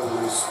 I've had at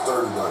least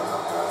 30 right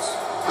now, guys.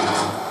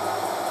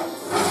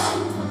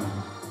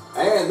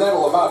 And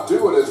that'll about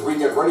do it as we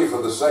get ready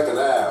for the second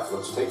half.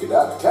 Let's take it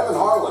down to Kevin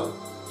Harlan.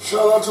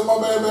 Shout out to my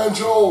man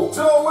Joel.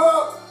 Joel, what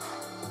up?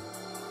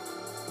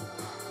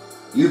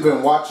 You've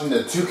been watching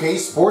the 2K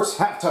Sports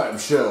Halftime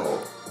Show.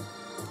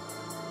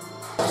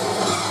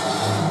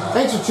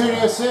 Thanks for tuning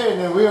us in,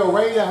 and we are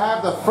ready to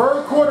have the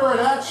third quarter in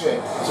action.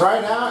 As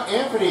right now,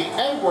 Anthony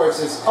Edwards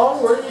has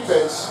already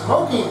been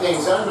smoking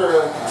things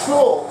under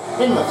control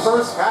in the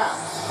first half.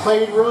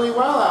 Played really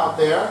well out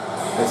there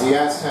as he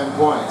has 10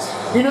 points.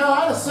 You know,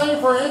 I had to say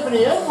for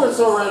Anthony Edwards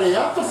already,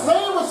 after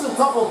playing with a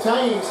couple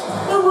teams,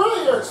 they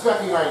really are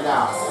expecting right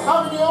now.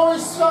 I mean, you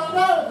always find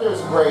out if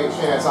there's a great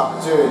chance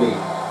opportunity.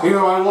 You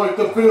know, I like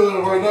the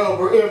feeling right now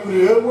for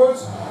Anthony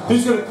Edwards.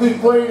 He's going to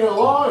keep playing it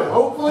along, and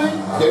hopefully,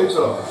 get it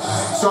done.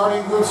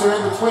 Starting groups are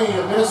in between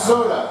of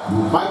Minnesota.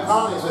 Mike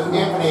Conley's with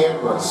Anthony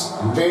Edwards.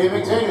 J.D.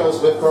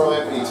 McDaniels with Karl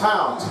Anthony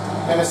Towns.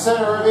 And the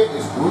center of it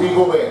is Rudy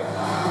Gobert.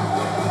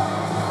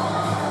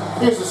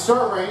 Here's the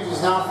start range.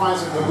 Is now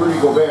finds it to Rudy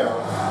Gobert.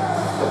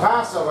 The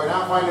pass over,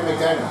 now finding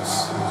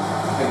McDaniels.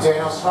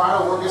 McDaniels trying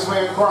to work his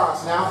way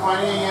across. Now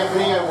finding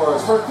Anthony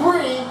Edwards. For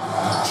three,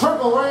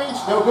 triple range,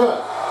 no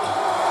good.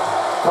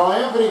 Karl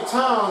Anthony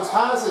Towns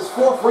has his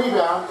fourth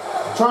rebound,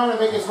 trying to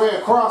make his way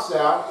across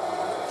now.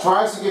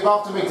 Tries to give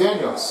off to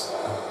McDaniels.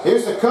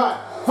 Here's the cut.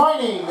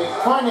 Finding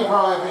Karl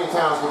Anthony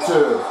Towns for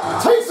two.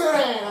 Takes it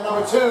in, and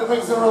number two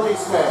makes the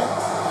release man.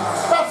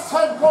 That's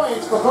 10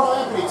 points for Karl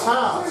Anthony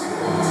Towns.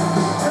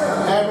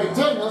 And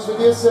McDaniels with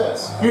the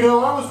assist. You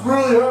know, I was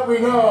really happy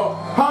now.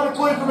 How to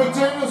play for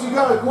McDaniels, he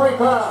got a great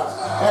pass.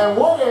 And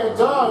what a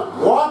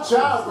dog. Watch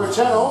out for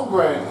Chet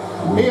Holmgren.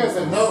 He has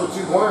a number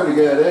 2 pointer to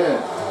get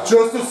in.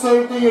 Just the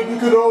same thing that you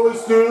could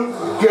always do.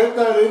 Get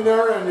that in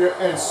there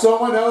and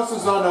someone else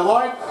is on the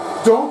line.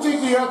 Don't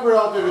take the effort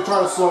out there to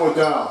try to slow it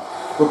down.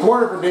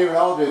 Reporter from David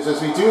Aldridge says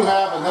we do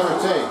have another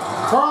take.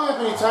 Karl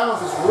Anthony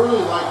Towns is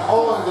really like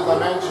all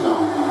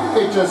interdimensional.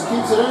 It just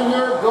keeps it in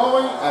here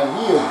going, and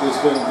he has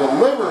just been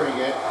delivering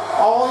it.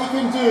 All he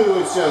can do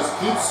is just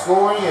keep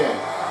scoring it.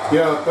 You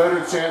have a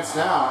better chance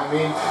now. I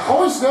mean,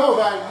 always know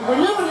that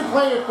when you're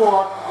playing it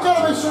for, you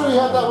gotta make sure you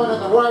have that one in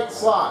the right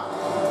slot.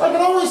 I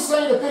can always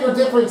say the bigger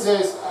difference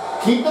is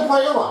keep the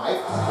play alive,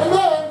 and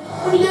then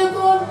when you get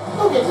going,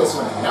 you'll get this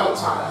one in no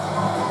time.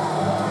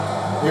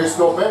 Here's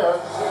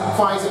Gobert,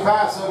 finds a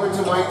pass over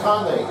to Mike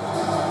Conley.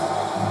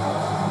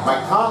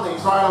 Mike Conley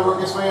trying to work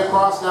his way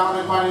across now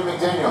and finding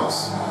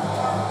McDaniels.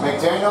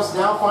 McDaniels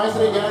now finds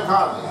it again to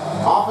Conley.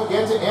 Off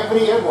again to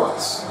Anthony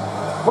Edwards.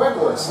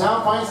 Edwards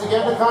now finds it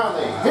again to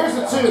Conley. Here's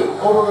the two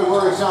over to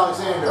Williams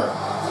Alexander.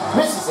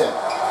 Misses it.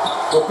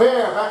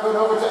 Gobert back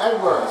over to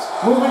Edwards.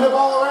 Moving the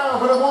ball around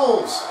for the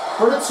Wolves.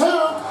 For the two,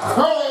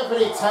 Karl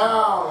Anthony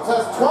Towns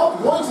has 12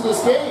 points in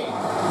this game.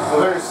 Well,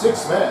 there's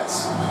 6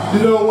 minutes.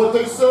 You know what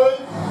they say?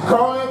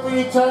 Karl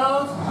Anthony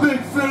Towns, big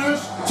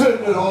finish,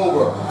 taking it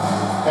over.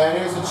 And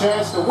here's a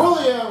chance to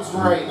Williams,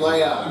 great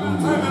layup.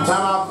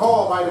 Timeout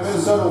call by the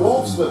Minnesota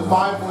Wolves with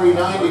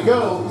 5:49 to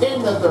go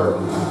in the third.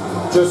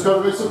 Just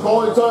gotta make some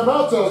quality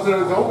timeouts out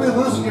there. Don't be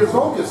losing your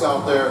focus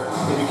out there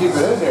if you keep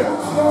it in there.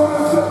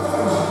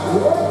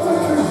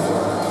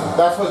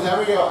 That's what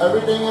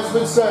everything has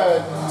been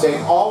said.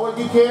 Take all what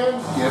you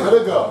can, give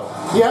it a go.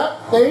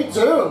 Yep, they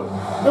do.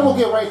 And we'll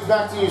get right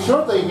back to you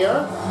shortly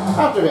here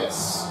after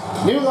this.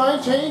 New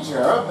line change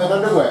here up and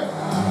underway.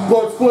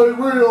 Let's play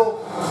real.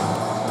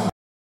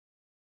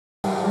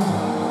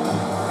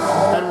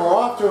 And we're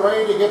off to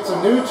ready to get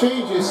some new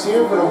changes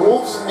here for the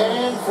Wolves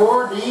and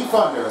for the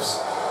Thunders.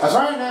 As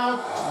right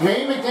now,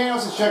 Jay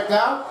McDaniels is checked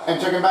out,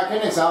 and checking back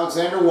in is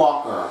Alexander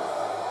Walker.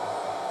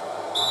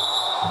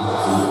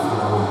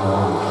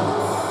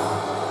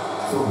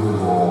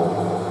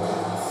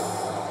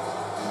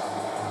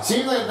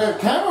 Seems like the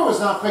camera was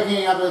not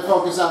picking up the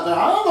focus out there.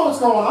 I don't know what's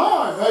going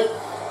on, but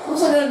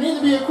looks like there needs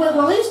to be a quick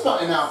release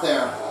button out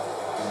there.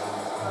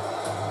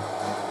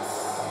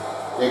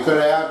 They could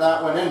have had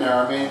that one in there.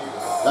 I mean,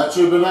 that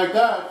should have been like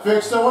that.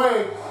 Fixed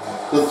away.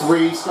 The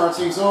three starts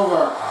things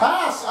over.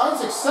 Pass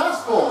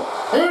unsuccessful.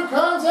 Here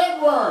comes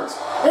Edwards.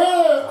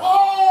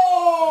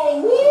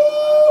 Oh!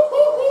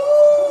 Woo-hoo-hoo!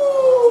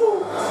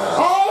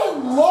 I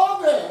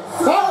love it.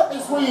 That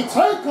is when you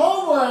take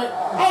over it.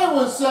 I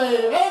would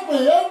say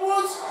Anthony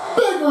Edwards,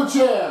 bigger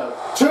jam.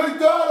 Take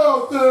that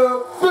out there.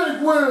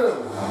 Big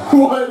win.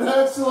 What an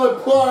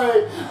excellent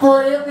play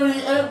for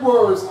Anthony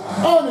Edwards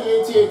on the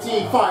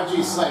AT&T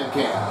 5G Slam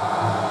Cam.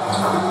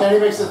 And he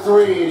makes a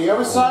three. The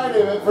other side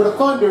of it for the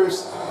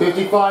Thunders,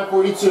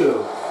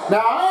 55-42.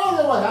 Now, I don't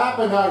know what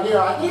happened out here.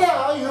 I think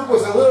alley-oop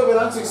was a little bit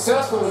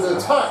unsuccessful with the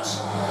touch.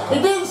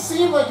 It didn't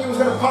seem like he was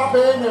going to pop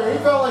it in there. He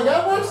felt like,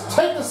 Edwards,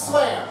 take the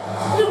slam.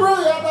 He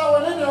really had that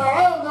one in there.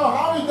 I don't know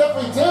how he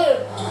definitely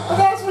did, but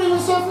that's what he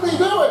was definitely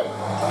doing.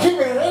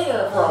 Keeping it in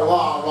there for a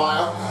long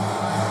while.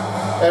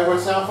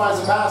 Edwards now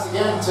finds a pass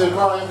again to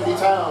Karl Anthony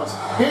Towns.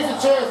 Here's a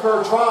chance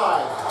for a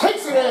drive.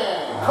 Takes it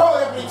in. Karl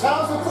Anthony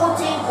Towns with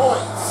 14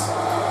 points.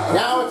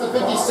 Now it's a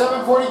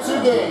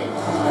 57-42 game.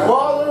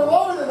 Well, they're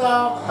loaded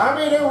now. I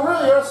mean, they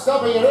really are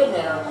stuffing it in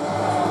there.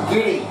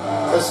 Giddy,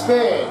 a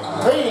spin,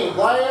 painting,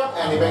 layup,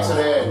 and he makes it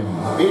in.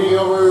 Beating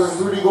over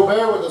Rudy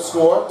Gobert with the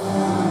score.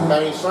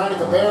 And he's trying to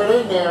compare it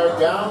in there,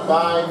 down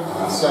by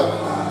 7.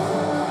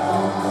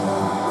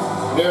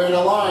 Nearing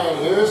the line,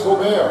 here's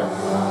Gobert.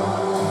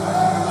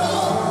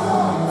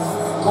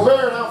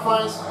 Gobert now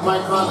finds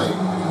Mike Conley.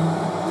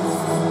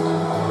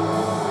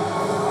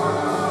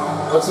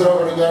 Puts it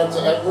over again to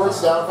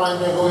Edwards. Down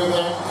finds it going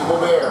again to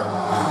Gobert.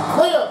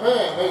 Layup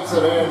in, makes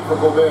it in for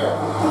Gobert.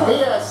 He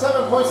has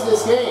 7 points in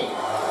this game.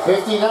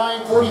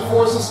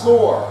 59-44 is the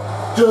score.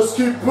 Just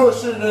keep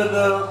pushing in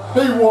there.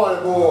 He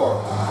wanted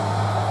more.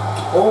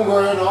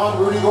 Holmgren on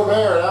Rudy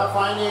Gobert. Now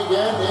finding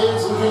again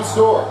is Eugene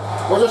Stewart.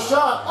 With a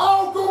shot.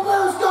 Oh,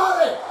 Gobert's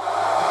got it!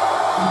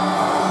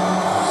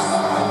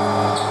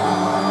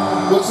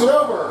 Looks it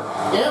over.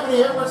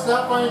 Anthony Edwards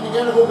now finding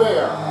again to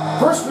Gobert.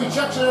 First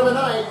rejection of the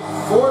night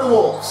for the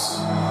Wolves.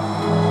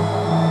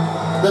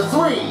 The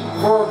 3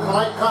 for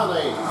Mike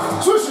Conley.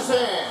 Swishes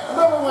in.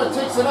 Number 1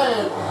 takes it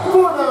in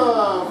for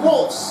the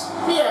Wolves.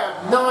 He had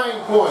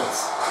 9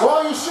 points.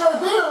 Well, you sure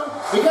do,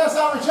 because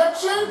that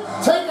rejection,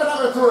 take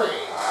another 3.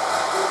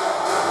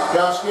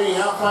 Josh Giddey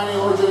now finding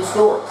Eugene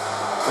Stewart.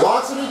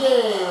 Lots of the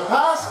game. A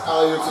pass,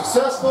 alley-oop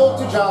successful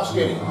to Josh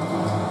Giddey.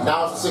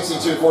 Now it's a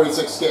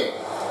 62-46 game.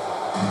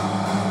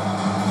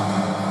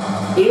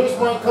 Here's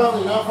Mike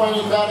Conley now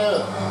finding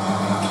Bada.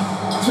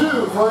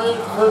 2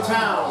 for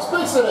Towns.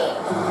 Makes it in.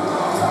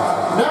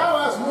 Now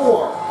has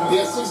more. He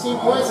has 16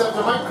 points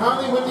after Mike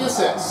Conley with the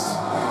assist.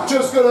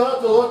 Just gonna have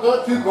to let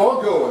that keep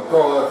on going,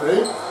 Karl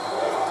Anthony.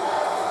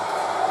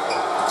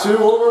 2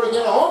 over to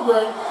get a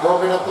Holmgren.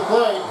 Broken up the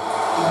play.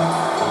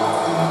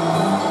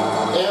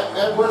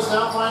 Edwards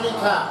now finding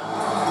Cap.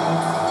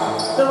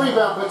 The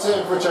rebound puts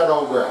in for Chet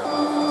Holmgren.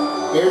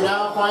 Here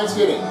now finds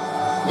Giddey.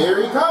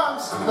 Here he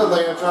comes. The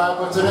layup try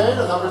puts it in.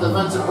 Another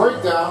defensive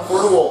breakdown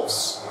for the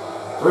Wolves.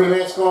 3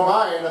 minutes going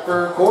by in the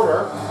third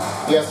quarter.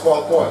 He has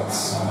 12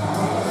 points.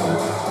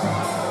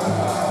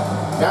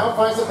 Now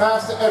finds the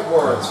pass to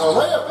Edwards. A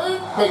layup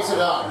in, makes it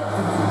up.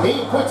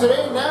 He puts it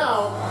in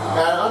now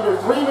at under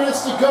 3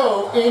 minutes to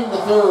go in the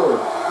third.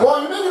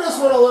 Well, you're making this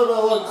one a little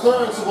bit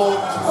unclearanceable.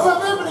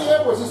 But Anthony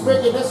Edwards is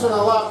making this one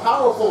a lot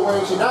powerful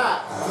range than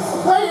that.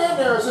 Play in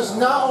there is just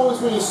not always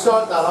when you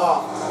start that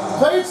off.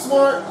 Play it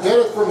smart, get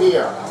it from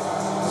here.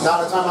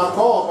 Not a timeout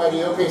called by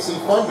the OKC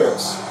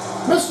Thunders.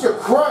 Mr.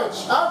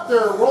 Crunch out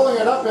there rolling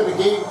it up in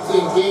game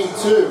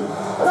 2.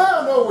 But I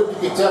don't know what you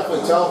can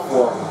definitely tell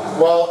for.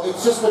 Well,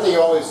 it's just what they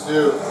always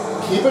do.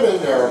 Keep it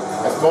in there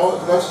as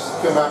much as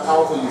you can, how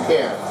powerful you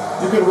can.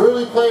 You can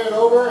really play it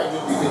over, and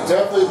you can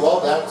definitely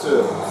love that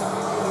too.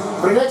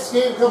 For the next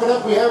game coming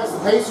up, we have the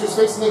Pacers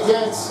facing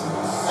against,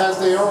 as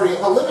they already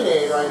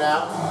eliminated right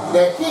now,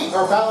 the Heat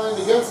are battling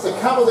against the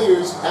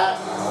Cavaliers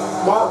at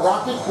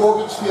Rocket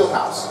Mortgage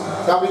Fieldhouse.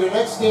 That'll be the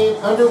next game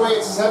underway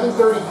at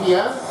 7:30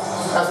 p.m.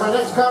 As my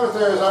next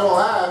commentators I will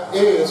have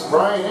is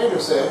Brian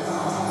Anderson,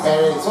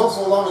 and it's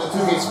also along with the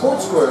 2K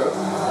Sports crew,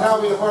 and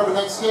I'll be a part of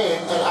the next game,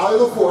 and Ali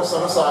LaForce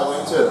on the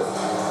sideline too.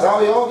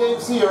 That'll be all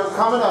games here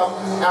coming up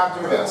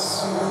after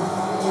this.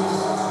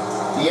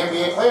 The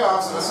NBA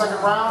playoffs in the second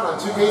round on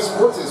 2K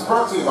Sports is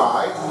brought to you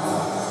by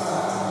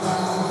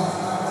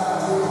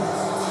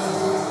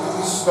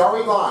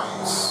Starry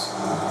Lines,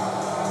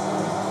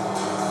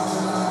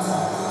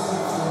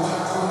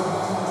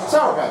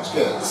 Sour Patch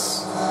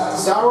Kids,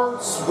 Sour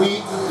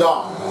Sweet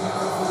Gum,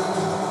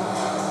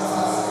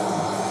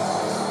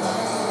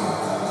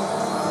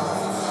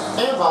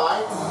 and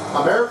by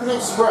American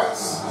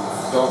Express.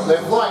 Don't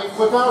live life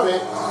without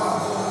it.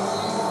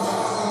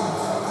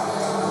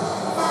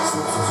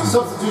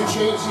 Substitute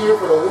change here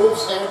for the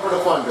Wolves and for the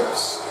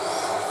Thunders.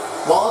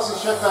 Wallace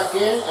is checked back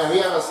in, and we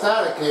have a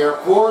static here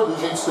for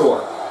Eugene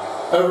Stewart.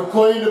 I've been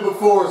playing it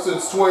before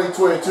since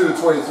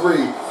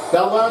 2022-23.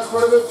 That last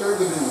part of it turned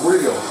to be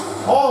real.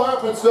 All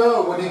happens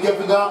now when you get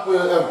the up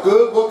with a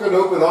good-looking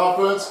open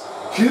offense.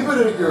 Keep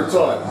it in your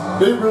time.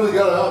 They really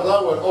got to have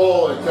that one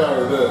all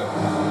encountered in.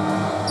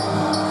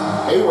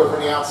 Hayward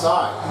from the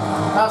outside.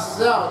 Passes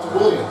down to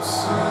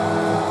Williams.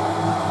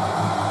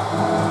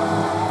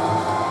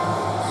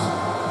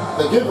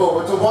 The give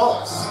over to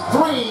Wallace.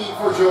 3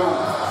 for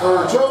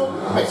Joe.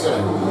 Makes it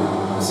a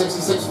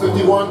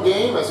 66-51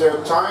 game as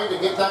they're trying to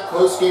get that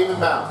close game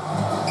inbound.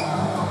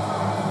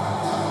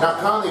 Now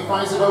Conley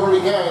finds it over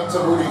again to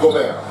Rudy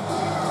Gobert.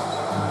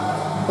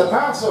 The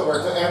pass over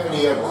to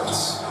Anthony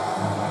Edwards.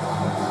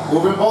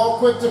 Moving ball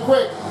quick to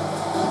quick.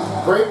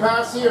 Great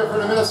pass here for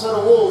the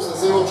Minnesota Wolves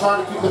as they will try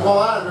to keep the ball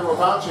out of here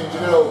without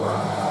changing it over.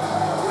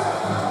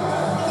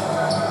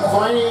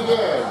 Finding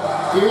again.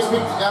 Here's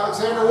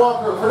Alexander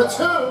Walker for the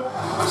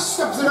 2.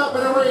 Steps it up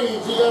in a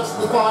range. He gets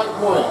the 5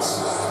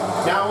 points.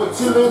 Now with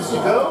 2 minutes to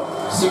go,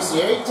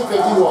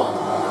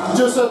 68-51.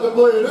 Just have to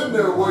play it in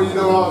there where you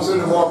know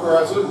Alexander Walker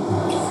has it.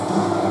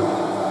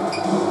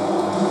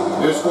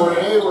 Here's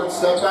Gordon Hayward,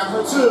 step back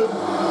for two.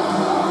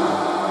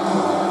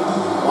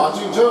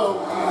 Watching Joe.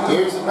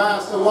 Here's the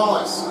pass to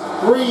Wallace.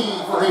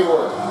 3 for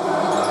Hayward.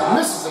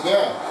 Misses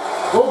again.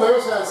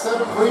 Gobert's at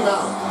 7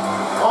 rebound.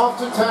 Off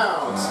to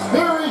Towns.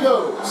 Here he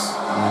goes.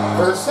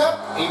 For the step,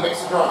 he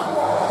makes a drive.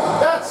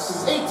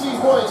 That's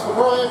 18 points for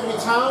Karl Anthony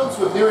Towns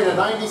with nearing a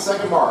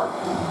 90-second mark.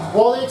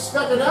 Well, they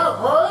expected out.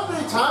 Karl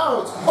Anthony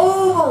Towns,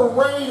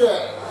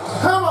 overrated.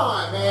 Come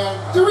on, man.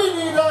 Do we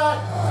need that?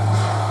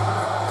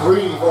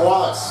 3 for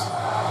Wallace.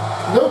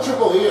 No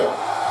triple here.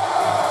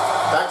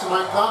 Back to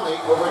Mike Conley,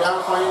 where we're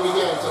now finding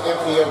again to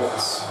Anthony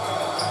Edwards.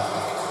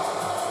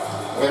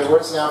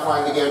 Edwards now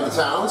finding again to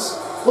Towns.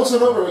 Looks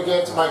it over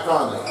again to Mike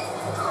Conley.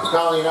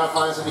 Conley now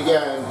finds it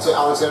again to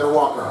Alexander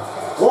Walker.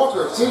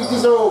 Walker takes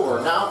it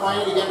over, now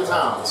finding it again to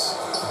Towns.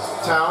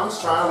 Towns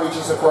trying to reach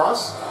us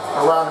across.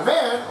 Around the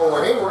man,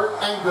 over Hayward,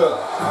 and good.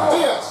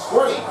 He has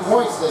 20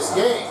 points this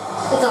game.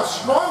 Look how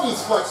strong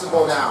he's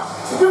flexible now.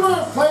 If you're going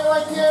to play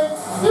like him,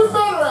 you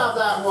better have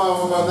that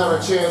one with another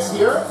chance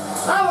here.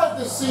 I'd like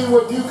to see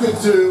what you could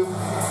do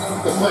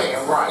to play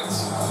it right.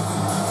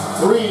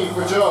 3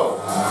 for Joe.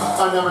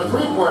 Another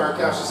three-pointer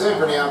cashes in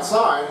from the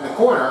outside in the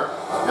corner.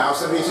 Now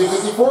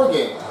 72-54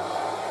 game.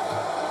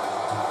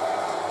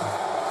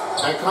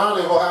 And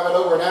Conley will have it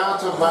over now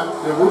to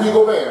Rudy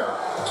Gobert.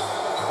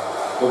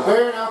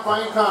 Gobert now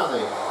finding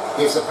Conley.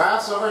 Gives the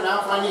pass over,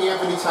 now finding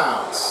Anthony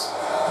Towns.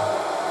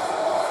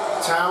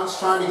 Towns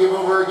trying to give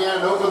over again,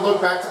 an open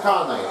look back to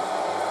Conley.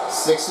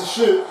 6 to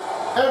shoot.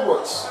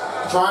 Edwards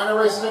trying to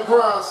race it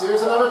across.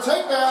 Here's another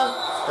takedown.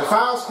 The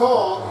foul's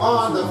called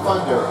on the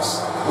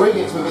Thunders.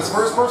 Wiggins with his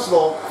first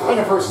personal and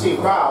a first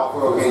team foul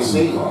for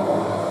OKC.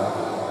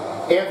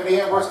 Anthony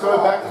Edwards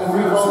coming back to the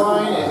free throw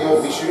line, and he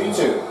will be shooting 2.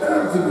 Take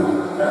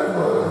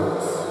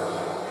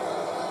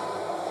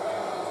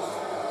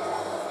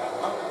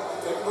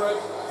a break.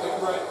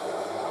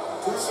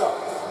 2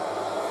 shots.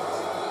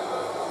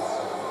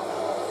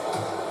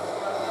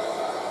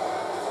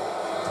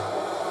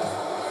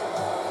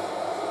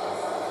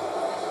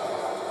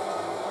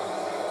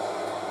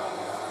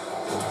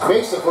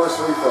 Makes the first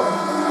free throw.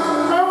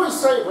 I always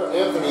say for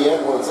Anthony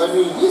Edwards, I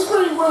mean, he's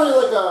really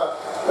like a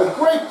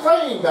great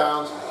playing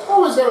bounce.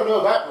 Always got to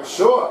know that for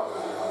sure.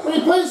 When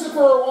he plays it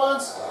for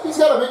once, he's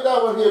got to make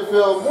that one here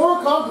feel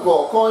more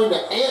comfortable calling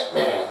the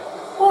Ant-Man.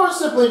 Or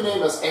simply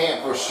name us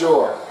Ant for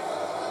sure.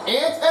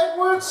 Ant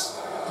Edwards?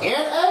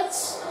 Ant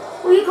Eds?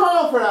 What do you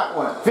call for that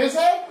one? Fizz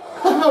Ed?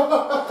 I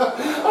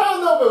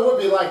don't know if it would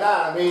be like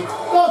that. I mean,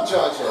 don't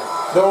judge it.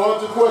 Don't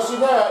have to question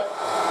that.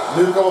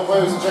 New couple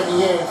players are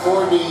checking in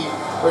for the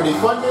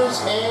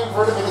Thunders and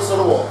for the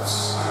Minnesota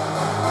Wolves.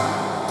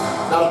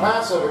 Now the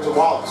pass over to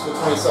Wallace with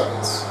 20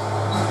 seconds.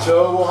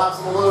 Joe will have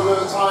a little bit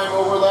of time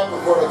overlap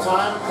before the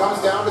time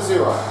comes down to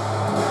 0.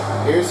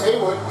 Here's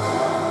Hayward.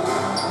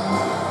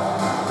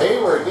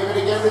 Hayward, give it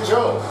again to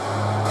Joe.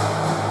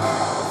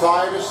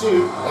 5 to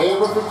shoot.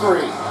 Hayward for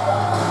 3.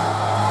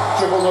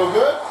 Triple no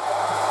good.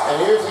 And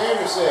here's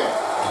Anderson.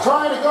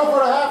 Trying to go for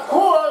the half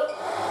court.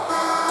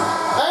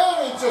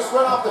 And he just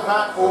went off the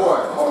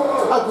backboard.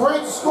 A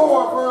great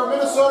score for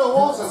Minnesota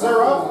Wolves as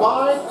they're up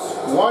by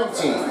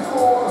 20.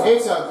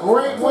 It's a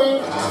great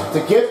way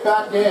to get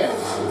back in.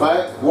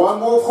 But one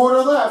more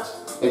quarter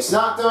left. It's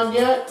not done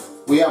yet.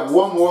 We have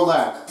one more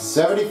left.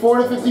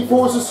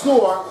 74-54 is the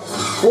score.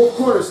 4th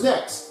quarter's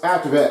next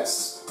after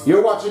this.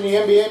 You're watching the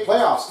NBA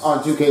playoffs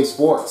on 2K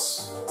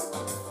Sports.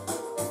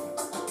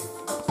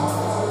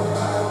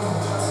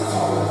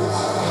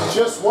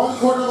 Just 1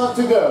 quarter left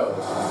to go.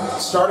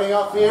 Starting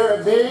off here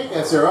at big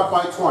as they're up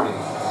by 20.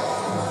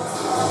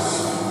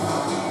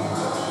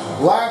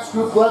 Last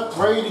group left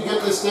ready to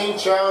get this game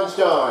challenge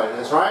done.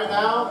 As right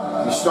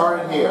now, we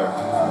started here.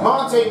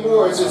 Monte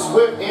Morris is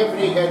with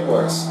Anthony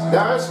Edwards.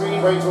 Dallas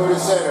Green right toward the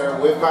center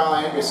with Kyle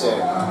Anderson.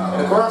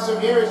 And across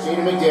from here is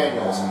Jaden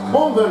McDaniels.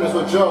 Holmgren is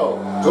with Joe.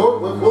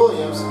 Jordan with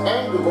Williams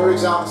and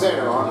Gilbert's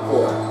Alexander on the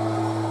court.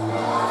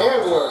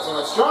 Edwards on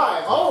a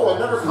strike. Oh,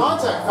 another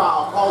contact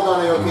foul called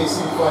on the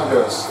OKC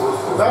Thunders.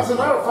 That's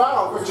another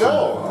foul for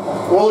Joe.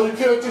 Well, you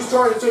can't just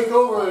try to take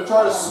over and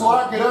try to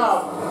slack it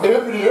out.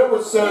 Anthony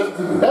Edwards says,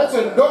 that's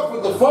enough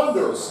with the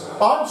Thunders.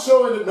 I'm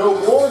showing it no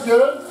more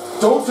again.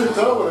 Don't take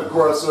that one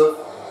aggressive.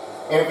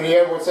 Anthony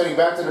Edwards heading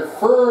back to the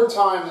 3rd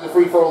time to the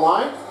free throw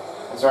line.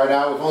 It's right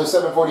now with only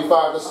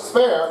 7:45 to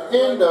spare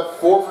in the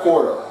 4th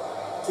quarter.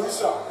 2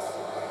 shots.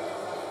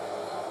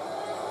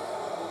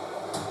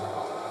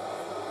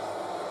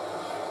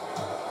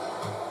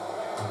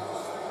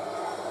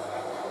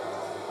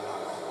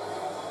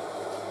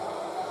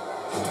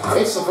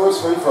 It's the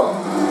first free throw.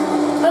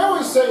 I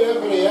always say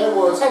Anthony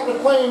Edwards, after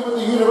playing with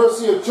the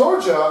University of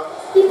Georgia,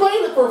 he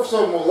played it for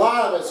a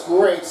lot of its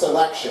great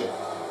selection.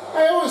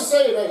 I always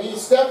say that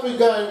he's definitely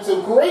done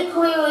some great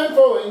career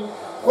info in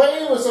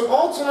playing with some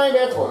all-time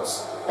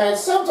efforts. And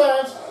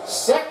sometimes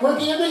SEC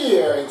Rookie of the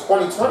Year in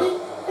 2020,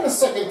 and a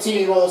second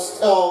team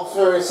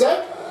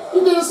All-SEC, he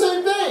did the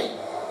same thing.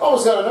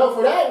 Almost got enough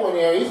for that one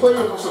here. He played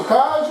for some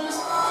colleges,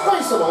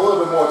 played some a little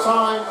bit more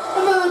time,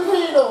 and then he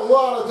gained a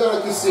lot of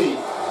delicacy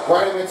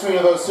right in between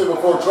of those two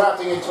before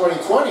drafting in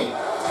 2020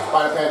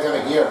 by the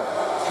pandemic year.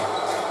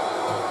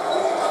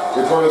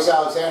 Gregorius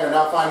Alexander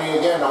now finding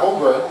again the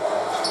home run.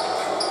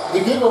 The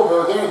give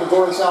over again to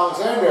Gregorius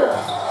Alexander.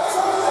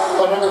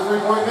 Another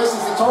 3-point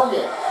misses the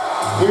target.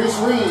 Here's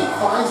Reed,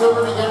 finds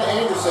over again to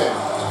Anderson.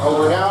 Oh,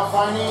 we're now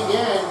finding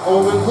again,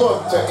 open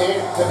look to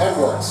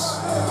Edwards.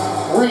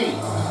 Reed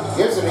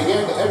gives it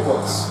again to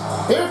Edwards.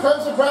 Here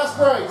comes the press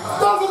break.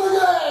 Does it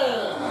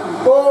again!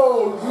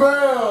 Oh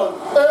man,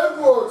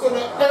 Edwards and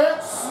an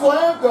ant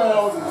slam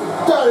down.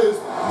 That is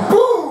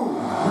boom!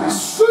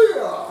 See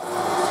ya!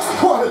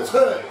 What a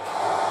take!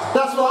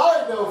 That's what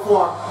I know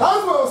for.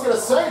 That's what I was going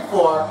to say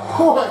for.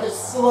 What a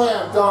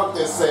slam dunk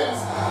this is.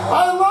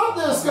 I love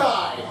this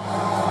guy.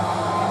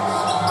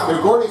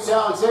 Gregorius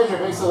Alexander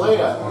makes the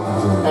layup.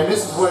 And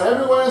this is what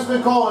everyone has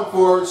been calling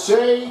for.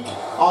 Shea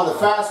on the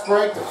fast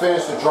break to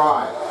finish the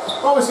drive.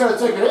 Always got to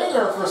take it in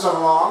there for so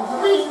long.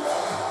 I mean,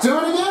 do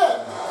it again.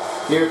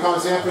 Here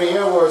comes Anthony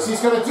Edwards.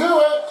 He's going to do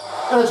it.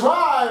 And a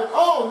drive.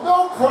 Oh,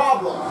 no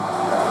problem.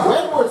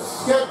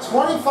 Edwards get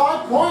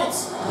 25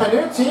 points. And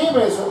their team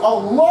is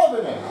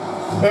loving it.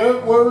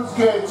 Edwards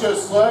can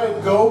just let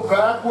it go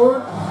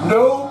backward.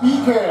 No,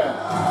 he can.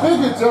 He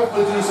can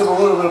definitely do a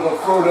little bit of a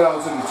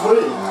throwdowns in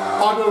between.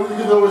 I know you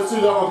can always see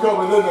that one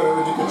coming in there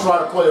and you can try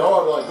to play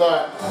hard like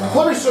that.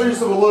 Let me show you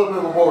a little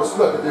bit more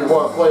respect if you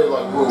want to play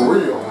like we're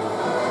real.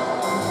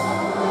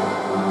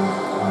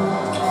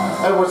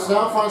 Edwards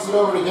now finds it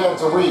over again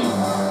to Reed.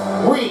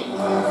 Reed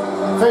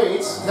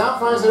fades, now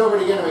finds it over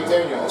again to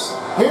McDaniels.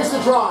 Here's the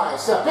drive,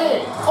 step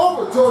in,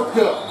 over George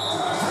Gill.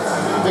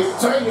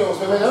 McDaniels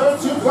with another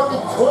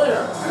 2-bucket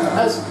pointer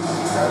as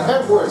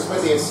Edwards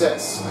with the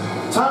assist.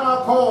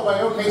 Timeout called by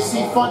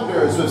OKC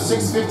Thunders with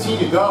 6:15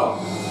 to go.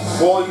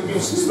 Well, you can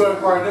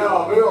expect right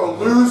now, they are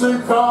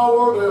losing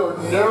power. They are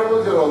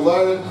never going to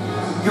let it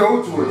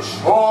go to a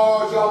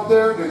charge out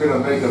there. They're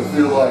going to make them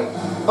feel like,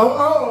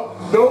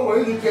 no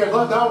way, you can't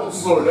let that one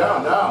slow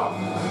down now.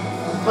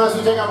 As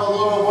we take up a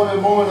little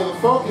bit more into the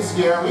focus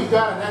here, we've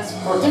got a next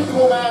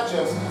predictable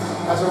matchups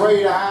as we're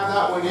ready to have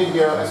that one in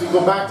here. As we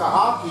go back to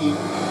hockey,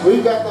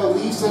 we've got the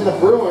Leafs and the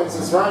Bruins.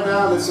 As right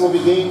now, this will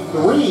be game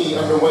 3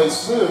 underway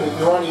soon. If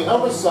you're on the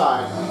other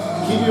side,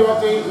 keep you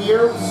updated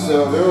here.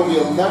 So there will be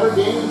another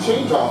game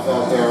change-off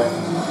out there.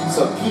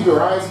 So keep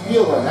your eyes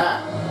peeled on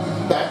that.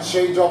 That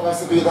change-off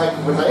has to be like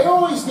what they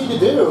always need to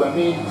do. I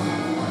mean,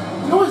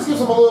 it always gives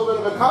them a little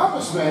bit of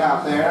accomplishment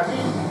out there. I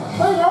mean,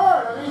 play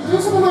hard. I mean,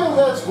 do something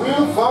that's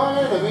real fun.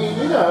 I mean,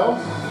 you know,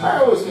 I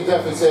always can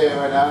definitely say it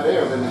right now.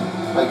 They've been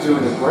like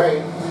doing it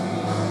great.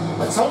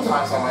 But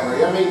sometimes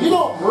I mean, you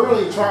don't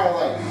really try to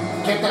like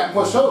get that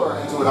push over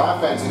into an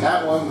offense, and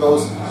that one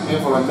goes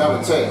in for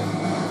another take.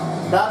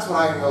 That's what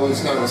I really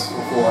noticed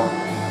before.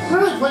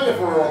 Really played it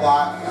for a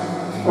lot,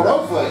 but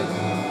hopefully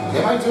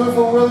they might do it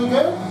for really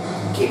good.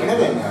 Keeping it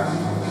in there.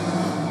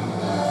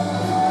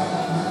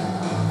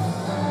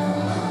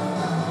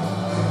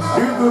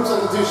 New group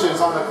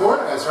substitutions on the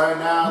court, as right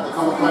now the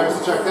couple players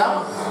are checked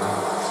out.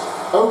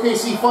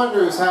 OKC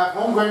Thunders have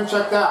Holmgren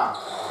checked out,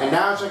 and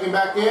now checking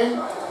back in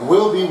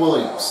will be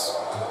Williams.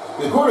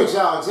 Gregorius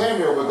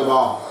Alexander with the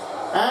ball.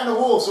 And the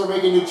Wolves are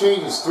making new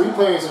changes. 3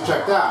 players are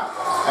checked out,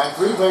 and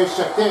 3 players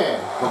checked in.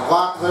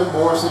 McLaughlin,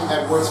 Morrison,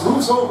 Edwards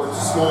moves over to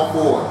small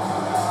forward.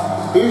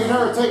 Here's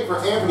another take for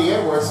Anthony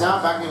Edwards,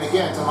 now back in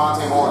again to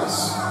Monte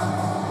Morris.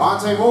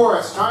 Monte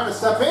Morris trying to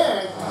step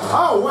in.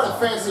 Oh, what a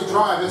fancy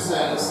drive this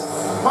is.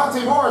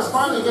 Monte Morris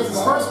finally gets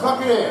his first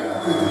bucket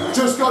in.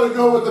 Just got to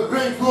go with the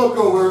big look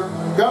over.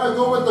 Got to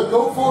go with the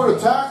go-forward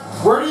attack.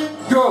 Ready?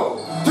 Go.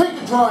 Take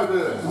the drive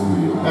in.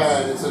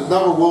 And it's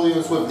another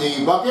Williams with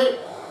the bucket.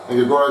 And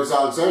Gregorius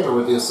Alexander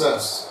with the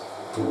assist.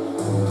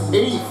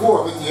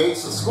 84-58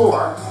 is the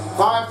score.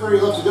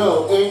 5:30 left to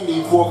go in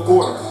the 4th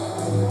quarter.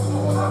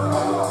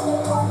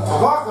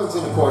 McLaughlin's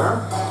in the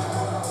corner.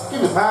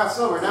 Give the pass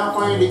over, now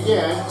finding it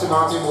again to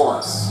Monte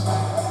Morris.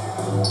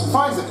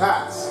 Finds the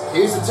pass.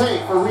 Here's the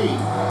take for Reed.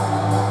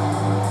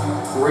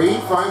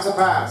 Reed finds the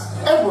pass.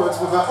 Edwards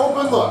with an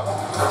open look.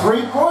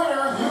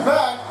 3-pointer, you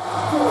bet.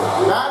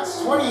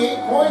 That's 28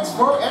 points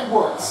for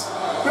Edwards.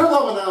 You're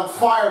loving an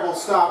unfireable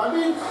stop. I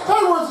mean,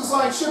 Edwards is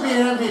like, should be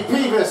an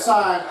MVP this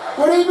time.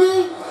 Would he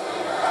be?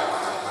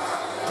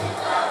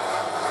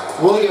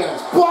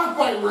 Williams, blocked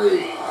by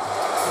Reed.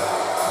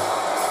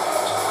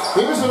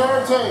 Here's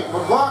another take.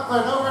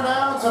 McLaughlin over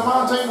now to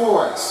Monte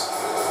Morris.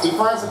 He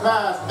finds the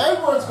pass.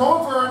 Edwards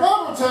going for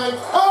another take.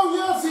 Oh,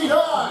 yes, he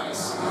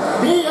does.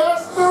 He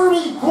has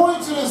 30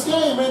 points in his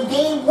game in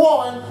game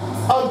 1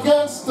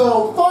 against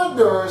the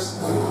Thunders.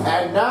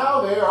 And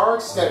now they are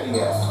extending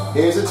it.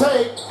 Here's a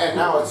take, and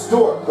now it's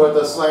Dort with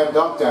the slam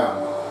dunk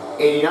down.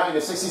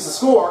 89-60 is the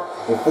score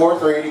with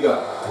 4:3 to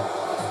go.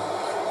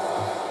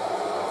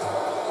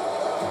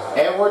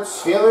 Edwards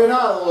feeling it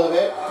out a little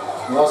bit.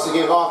 He wants to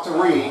give off to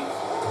Reed.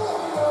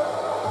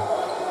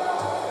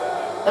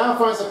 Now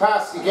finds the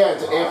pass again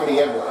to Anthony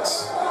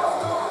Edwards.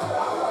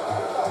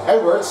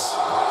 Edwards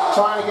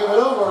trying to give it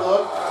over a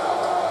look.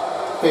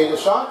 Fade the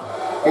shot.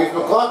 Here's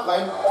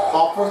McLaughlin.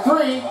 Off for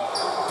 3.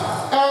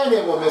 And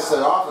it will miss it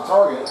off the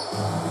target.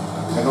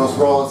 And goes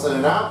Rollins in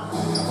and out.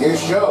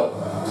 Here's Joe.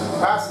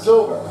 Passes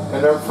over.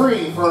 And they're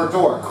free for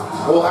Dort.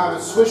 We'll have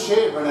it swish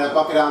hit running that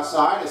bucket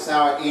outside. It's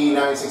now at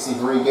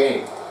 89-63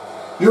 game.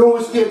 You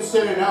always get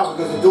standing out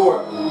because of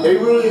Dort. They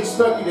really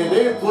expected it.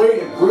 They have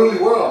played it really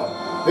well.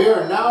 They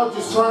are now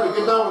just trying to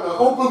get down with an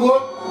open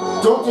look.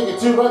 Don't take it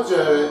too much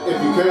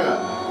if you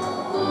can.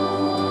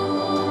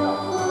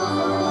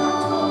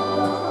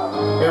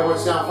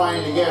 Edwards now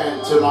finding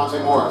again to Monte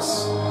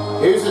Morris.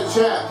 Here's the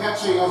check,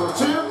 catching over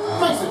 2,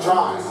 makes the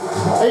drive.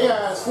 He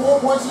has 4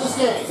 points in this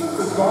game.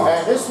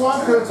 And this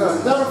one creates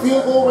another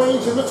field goal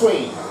range in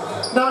between.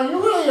 Now you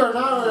really are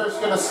not just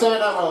going to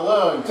stand up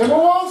alone.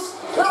 Timberwolves,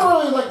 they're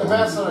really like the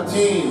best on the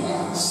team.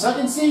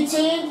 Second seed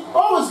team,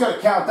 always got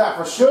to count that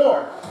for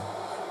sure.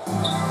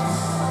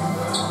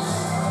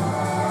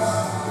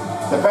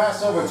 The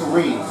pass over to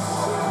Reed.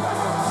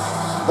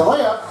 The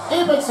layup,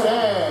 he makes it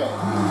in.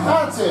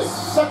 That's his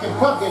second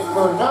bucket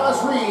for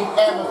Nas Reed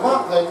and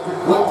McLaughlin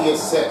with the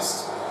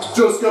assist.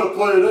 Just got to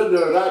play it in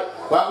there.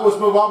 That was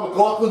what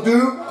McLaughlin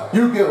do.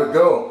 You give it a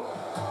go.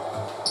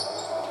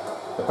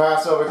 The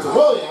pass over to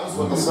Williams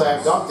with the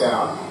slam dunk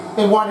down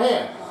in one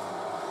hand.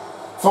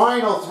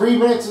 Final 3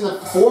 minutes in the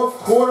fourth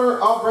quarter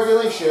of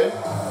regulation.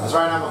 As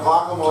right now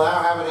McLaughlin will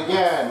now have it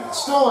again.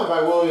 Stolen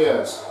by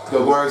Williams.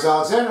 Gilbert's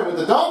Alexander with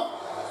the dunk.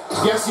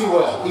 Yes, he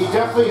will. He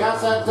definitely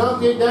has that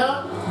dunk in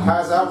down.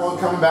 Has that one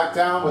coming back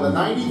down with a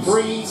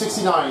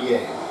 93-69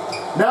 game.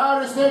 Now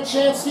there's no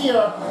chance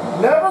here.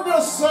 Never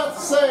going to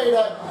say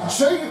that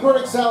Shea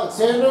Gilbert's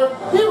Alexander,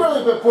 he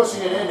really been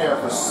pushing it in there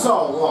for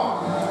so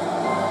long.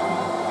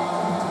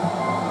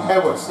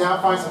 Edwards now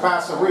finds the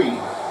pass to Reed.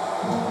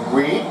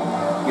 Reed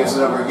gives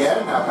it over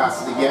again. Now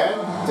passes again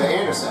to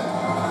Anderson.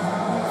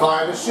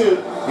 5 to shoot.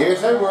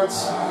 Here's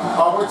Edwards.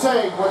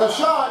 Overtake with a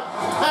shot.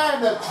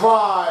 And the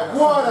drive.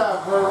 What a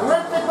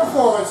horrific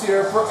performance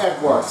here for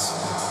Edwards.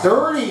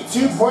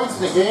 32 points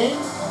in the game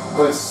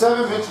with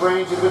 7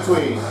 mid-range in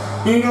between.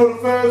 You know the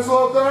fans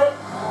love that?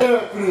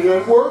 Anthony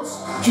Edwards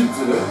keeps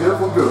it in here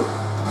for good.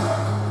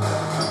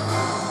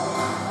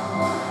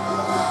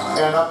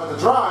 And up with the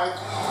drive.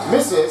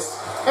 Misses.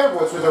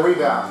 Edwards with the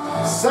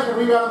rebound. Second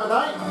rebound of the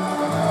night.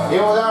 He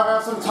will now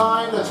have some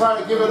time to try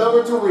to give it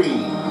over to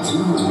Reed.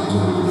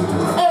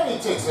 And he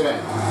takes it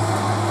in.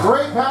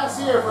 Great pass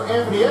here for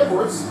Anthony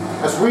Edwards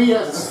as Reed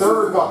has his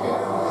third bucket.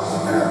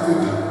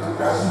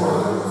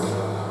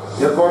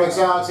 Gilbert's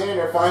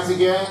Alexander finds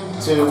again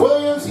to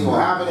Williams. He will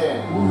have it in.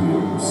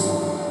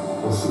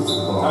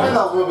 And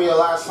that will be a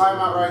last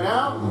timeout right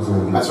now.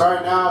 That's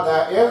right now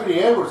that Anthony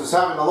Edwards is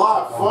having a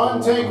lot of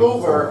fun take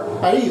over,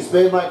 and he's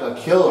been like a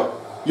killer.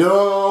 You know, I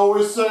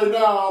always say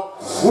now,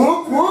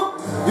 whoop,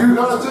 whoop, you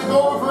gotta take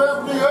over for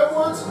Anthony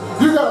Edwards,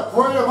 you gotta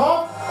pray him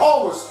up,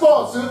 all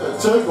responsive, and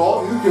take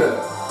all you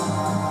get.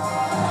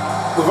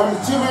 With only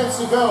 2 minutes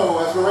to go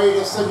as we're ready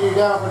to send you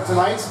down for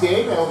tonight's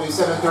game. It will be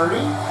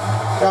 7:30.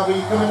 That'll be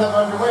coming up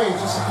underway in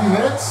just a few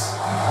minutes.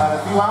 A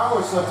few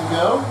hours left to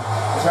go.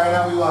 As right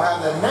now we will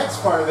have the next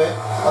part of it,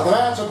 of the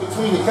matchup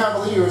between the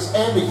Cavaliers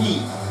and the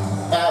Heat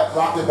at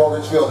Rocket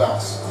Mortgage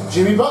Fieldhouse.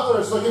 Jimmy Butler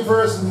is looking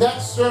for his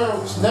next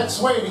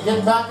way to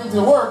get back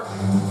into work,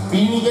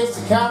 beating against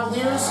the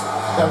Cavaliers,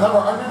 another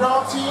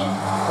underdog team,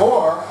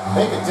 or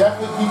they could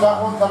definitely keep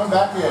that one coming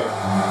back in.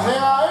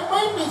 Now, I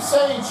might be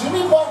saying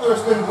Jimmy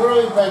Butler's been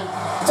really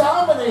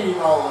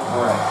dominating all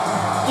over it.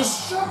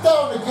 Just shut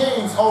down the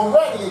games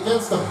already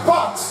against the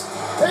Bucks.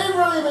 They've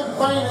really been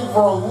playing it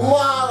for a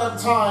lot of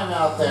time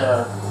out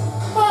there.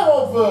 And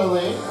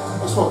hopefully,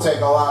 this will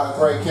take a lot of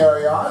great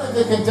carry on, and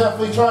they can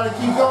definitely try to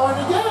keep going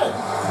again.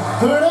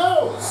 Who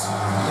knows?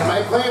 He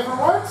might play it for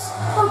once,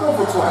 or go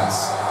for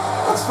twice.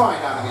 Let's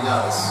find out if he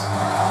does.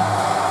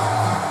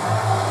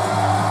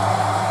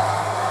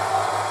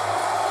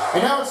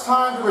 And now it's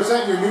time to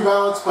present your New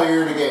Balance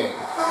player of the game.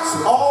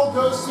 All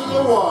goes to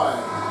the one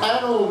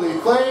and only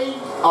play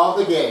of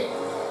the game,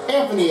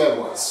 Anthony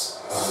Edwards.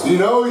 You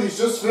know, he's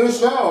just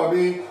finished now. I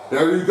mean,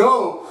 there you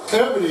go.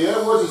 Anthony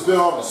Edwards has been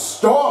on a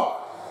star.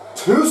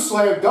 2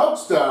 slam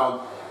dunks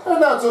down,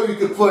 and that's how you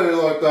could play it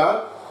like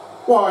that.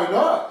 Why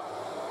not?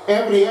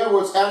 Anthony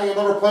Edwards adding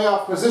another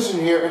playoff position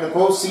here in the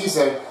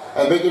postseason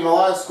and making a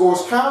lot of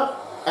scores count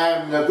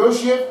and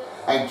negotiate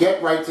and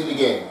get right to the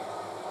game.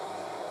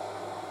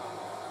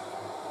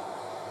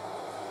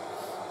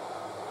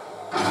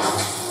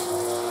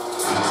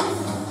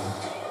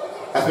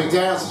 As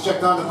McDaniels is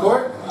checked on the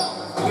court,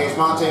 against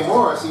Monte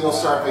Morris, he will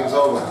start things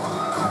over.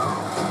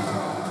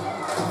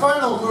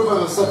 Final group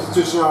of a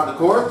substitution on the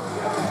court.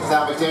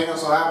 Now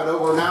McDaniels will have it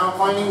over now,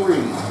 finding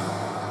Reed.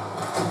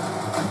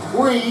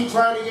 Reed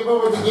trying to give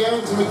over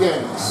again to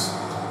McDaniels.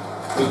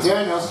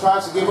 McDaniels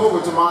tries to give over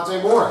to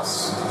Monte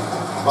Morris.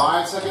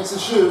 5 seconds to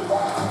shoot.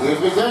 Here's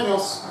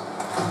McDaniels.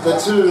 The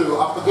 2,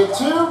 up again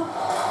 2.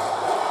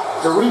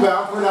 The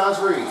rebound for Nas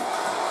Reed.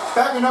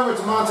 Backing over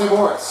to Monte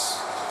Morris.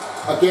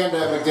 Again to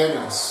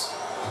McDaniels.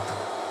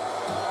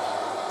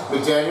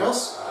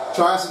 McDaniels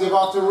tries to give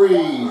off to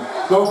Reed.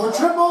 Go for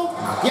triple.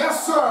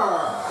 Yes,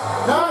 sir.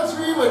 Nas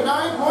Reed with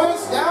 9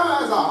 points. Now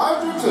has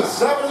 100 to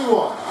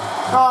 71.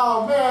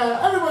 Oh man,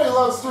 everybody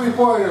loves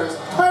three-pointers.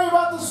 How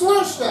about the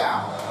swish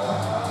now?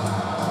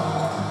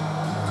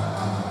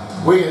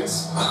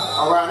 Wiggins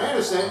around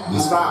Anderson,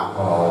 he's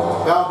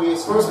fouled. That'll be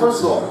his first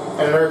personal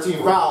and another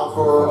team foul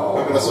for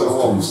the Minnesota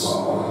Wolves.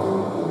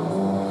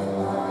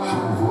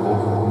 Shooting for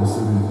Oklahoma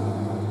City,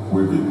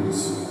 Wiggins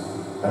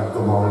at the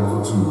line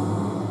for two.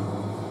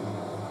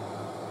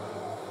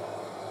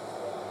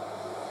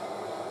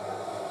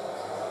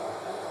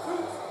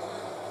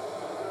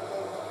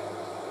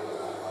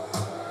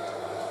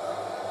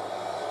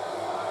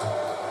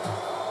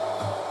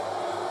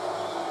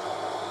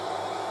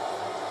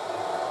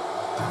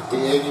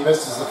 And he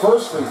misses the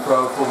first free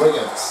throw for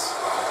Wiggins.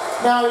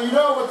 Now, you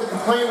know what the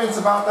complaints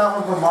about that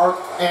one from Mark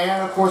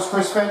and, of course,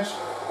 Chris Finch?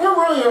 They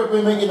really are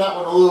been making that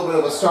one a little bit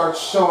of a start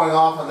showing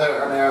off on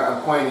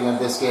their pointing of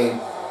this game.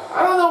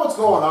 I don't know what's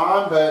going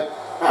on, but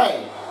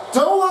hey,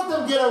 don't let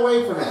them get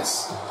away from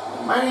this.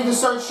 They might need to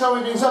start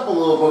showing things up a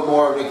little bit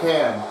more if they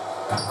can.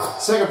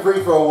 Second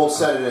free throw will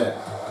set it in.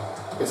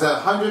 It's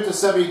a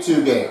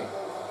 100-72 game.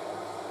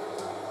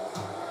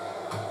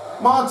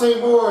 Monte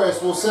Morris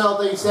will settle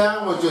things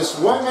down with just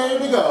 1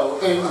 minute to go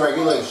in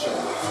regulation.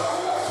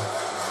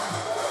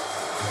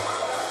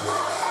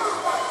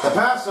 The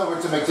pass over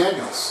to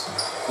McDaniels.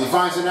 He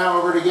finds it now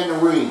over again to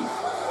Reed.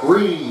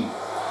 Reed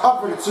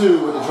up for the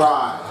two with the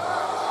drive.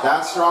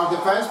 That strong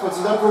defense puts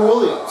it up for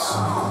Williams.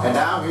 And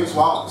now here's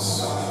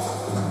Wallace.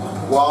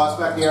 Wallace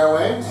back the other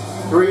way.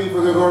 Three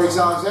for Gregorius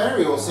Alexander.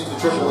 He will sink the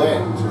triple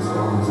in.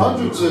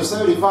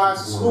 100-75 to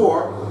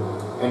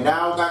score. And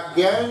now back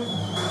again.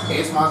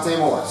 It's Monte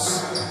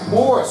Morris.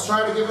 Morris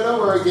trying to give it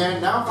over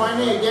again. Now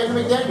finding it again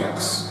to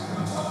McDaniels.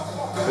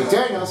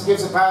 McDaniels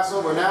gives the pass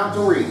over now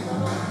to Reed.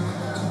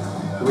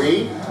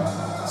 Reed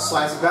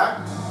slides it back.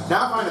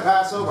 Now find the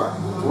pass over.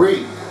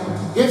 Reed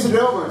gives it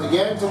over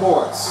again to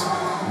Morris.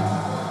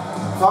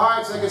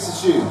 5 seconds to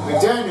shoot.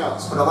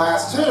 McDaniels for the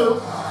last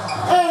two.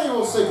 And he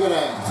will sink it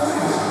in.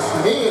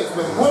 He has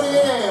been putting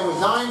it in with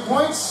 9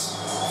 points.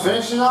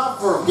 Finishing off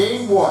for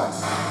game one.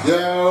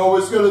 Yeah,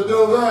 always gonna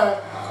do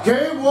that.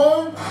 Game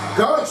one,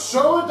 gotta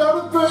show it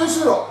down and finish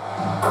it up.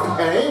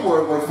 And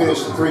Hayward will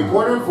finish the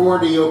three-pointer for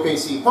the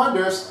OKC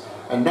Thunders.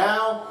 And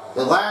now,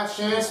 the last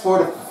chance for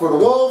the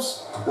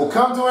Wolves will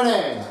come to an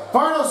end.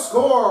 Final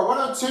score,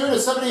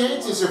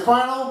 102-78 is your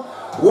final.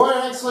 What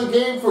an excellent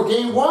game for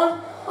game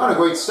one. On a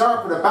great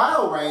start for the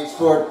battle range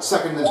for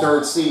second and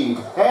third seed.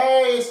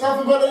 Hey, it's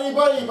nothing but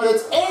anybody, but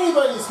it's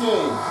anybody's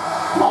game.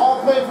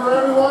 All play for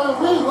everyone.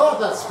 We love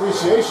that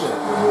appreciation.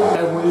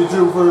 And when you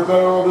do for the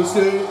better on this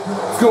game,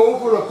 go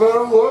for the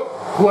better look,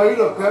 play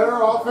the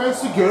better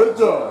offense to get it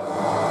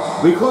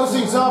done. We close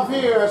things off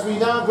here as we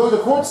now go to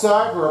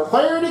courtside for a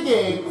player in the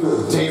game,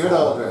 David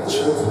Aldridge.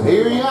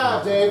 Here you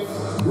have, Dave.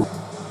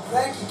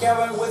 Thank you,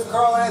 Kevin. With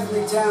Karl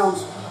Anthony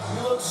Towns,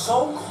 you look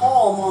so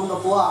calm on the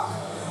block.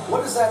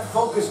 What has that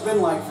focus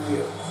been like for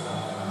you?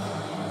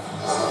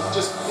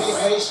 Just being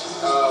patient,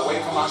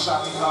 waiting for my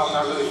shot to come,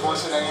 not really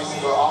forcing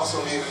anything, but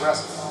also being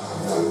aggressive.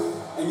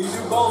 And you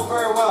do both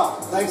very well.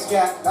 Thanks,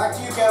 Kat. Back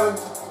to you, Kevin.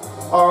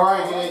 All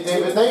right,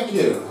 David, thank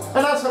you.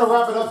 And that's going to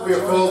wrap it up for you,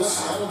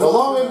 folks.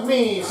 Along with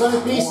me, Son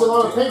of Beast,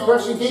 along with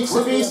Paintbrush and Geeks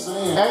the Beast,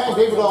 and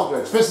David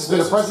Aldridge. This has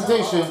been a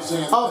presentation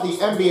of the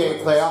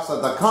NBA playoffs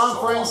of the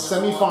conference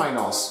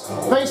semifinals.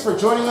 Thanks for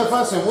joining with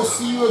us, and we'll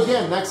see you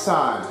again next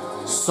time.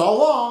 So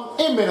long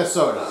in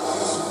Minnesota.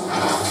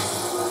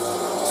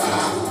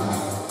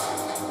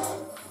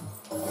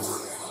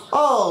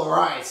 All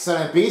right,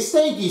 Son of Beast,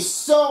 thank you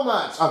so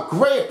much. A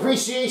great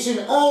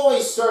appreciation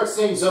always starts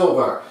things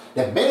over.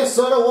 The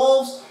Minnesota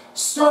Wolves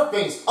start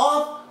things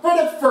off for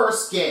the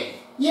first game.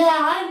 Yeah,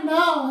 I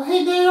know.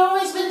 They've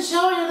always been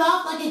showing it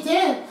off like it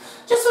did.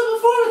 Just a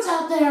performance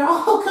out there.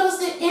 All goes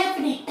to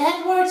Anthony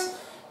Edwards.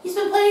 He's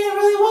been playing it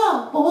really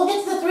well. But we'll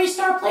get to the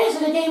three-star players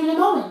in the game in a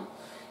moment.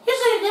 Here's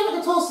what I did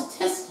with the total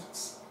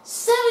statistics.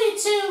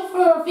 72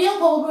 for field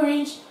goal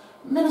range,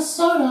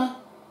 Minnesota.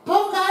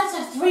 Both guys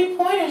have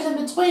three-pointers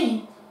in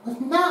between,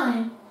 with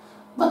 9.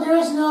 But there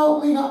is no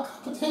league-out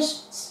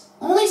competitions.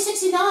 Only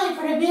 69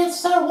 for the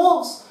Minnesota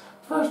Wolves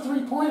for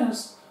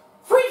three-pointers.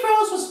 Free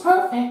throws was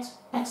perfect.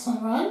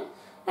 Excellent run.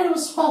 And it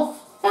was 12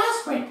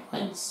 fast break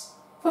points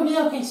for the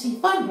OKC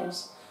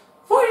Thunders.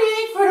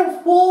 48 for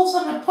the Wolves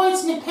on the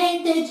points in the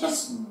paint. They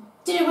just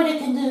did what they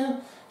can do.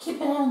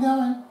 Keep it on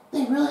going.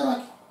 They really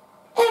like it.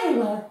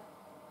 Everywhere.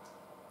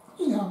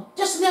 You know,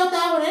 just to note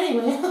that one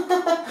anyway.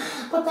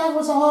 But that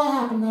was all that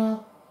happened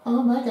now.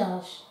 Oh my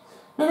gosh.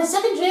 Now the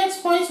second chance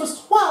points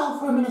was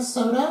 12 for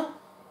Minnesota.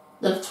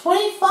 The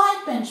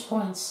 25 bench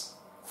points.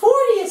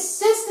 40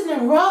 assists in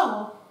a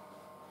row.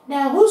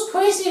 Now who's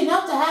crazy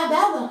enough to have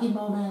that lucky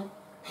moment?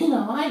 You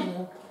know, I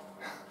do.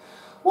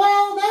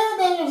 Well, then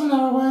there's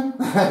another one.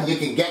 You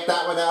can get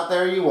that one out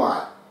there you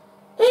want.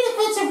 8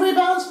 defensive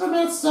rebounds for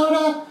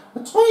Minnesota,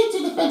 with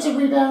 22 defensive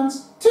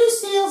rebounds, 2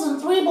 steals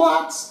and 3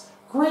 blocks.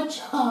 Great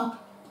job.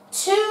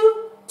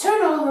 2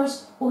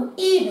 turnovers were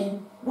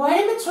even,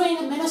 right in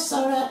between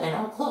Minnesota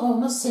and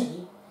Oklahoma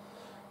City.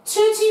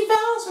 2 team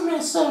fouls for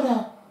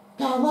Minnesota.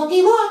 Got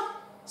lucky luck.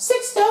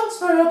 6 dunks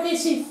for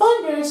OKC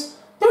Thunder's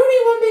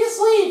 31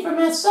 biggest lead for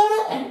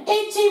Minnesota, and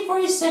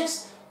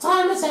 18:46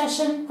 time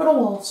possession for the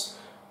Wolves.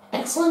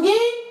 Excellent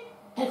game,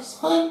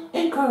 excellent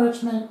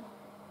encouragement.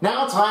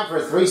 Now time for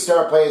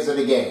 3-star plays of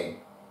the game.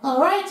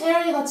 Alright,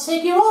 Terry, let's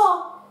take your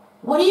all.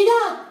 What do you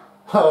got?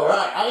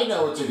 Alright, I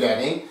know what you're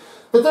getting.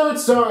 The 3rd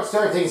star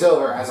start things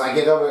over as I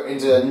get over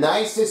into the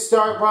nicest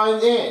start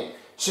run in.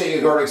 Shea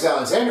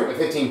Gilgeous-Alexander with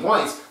 15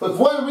 points, with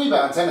 1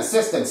 rebound, 10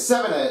 assists, and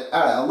 7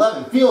 out of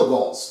 11 field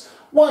goals.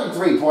 1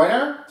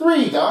 3-pointer,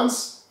 3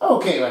 dunks.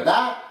 Okay with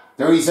that.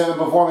 37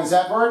 performance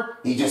effort.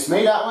 He just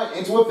made that one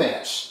into a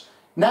finish.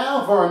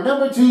 Now for our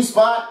number 2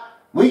 spot,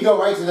 we go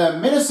right to the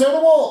Minnesota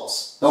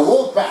Wolves. The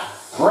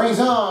Wolfpack brings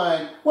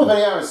on, whipping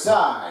the other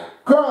side,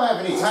 Karl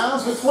Anthony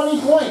Towns with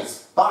 20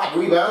 points, 5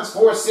 rebounds,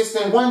 4 assists,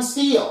 and 1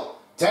 steal.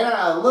 10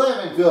 out of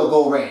 11 field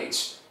goal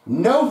range.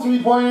 No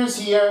 3-pointers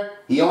here.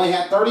 He only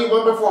had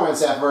 31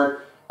 performance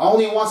effort.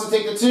 Only wants to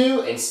take the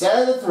 2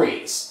 instead of the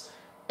 3s.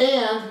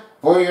 And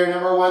for your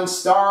number 1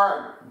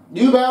 star,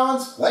 New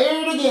Balance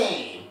player of the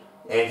game,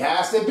 it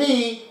has to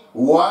be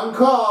 1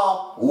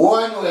 call,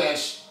 1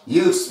 wish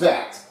you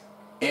expect.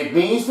 It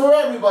means for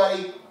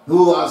everybody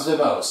who loves the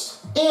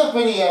most.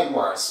 Anthony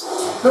Edwards,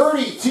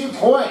 32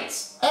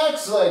 points.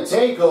 Excellent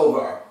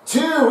takeover.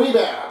 2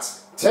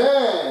 rebounds.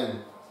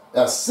 10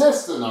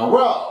 assists in a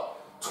row.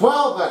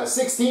 12 out of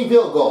 16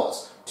 field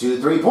goals. 2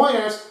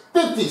 3-pointers.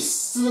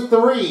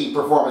 53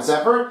 performance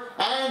effort.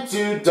 And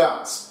 2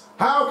 dunks.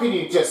 How can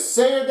you just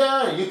say it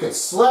down and you can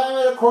slam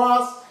it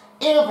across?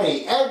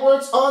 Anthony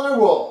Edwards on the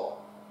roll.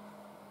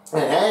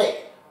 And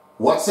hey,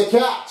 what's the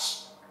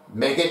catch?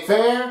 Make it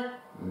fair,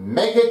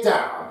 make it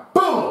down.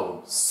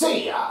 Boom!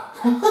 See ya!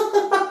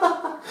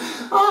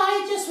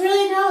 I just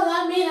really know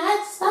that. I mean,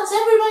 that's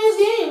everybody's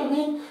game. I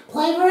mean,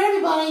 play for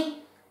everybody.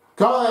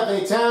 Karl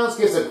Anthony Towns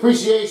gives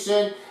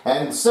appreciation,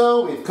 and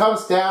so it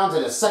comes down to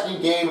the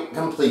 2nd game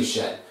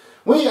completion.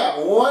 We have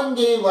 1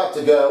 game left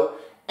to go,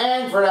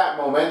 and for that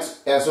moment,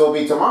 as will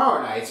be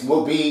tomorrow night,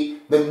 will be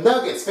the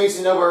Nuggets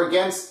facing over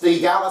against the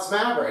Dallas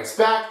Mavericks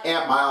back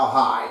at Mile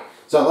High.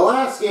 So the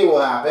last game will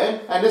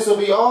happen, and this will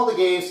be all the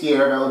games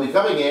here that will be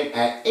coming in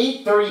at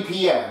 8:30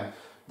 p.m.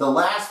 The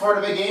last part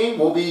of the game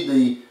will be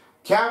the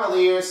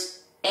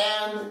Cavaliers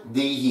and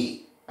the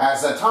Heat,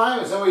 as the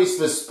time is always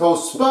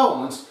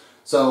postponed.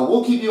 So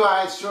we'll keep you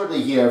eyes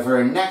shortly here for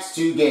the next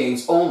 2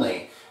 games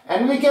only.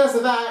 And because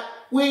of that,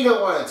 we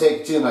don't want to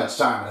take too much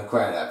time and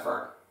credit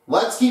effort.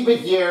 Let's keep it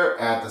here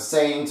at the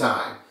same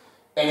time.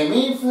 And in the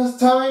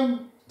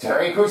meantime,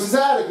 Terry Crews is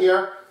out of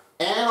here.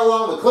 And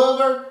along with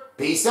Clover,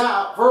 peace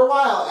out for a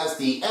while as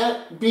the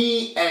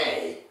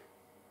NBA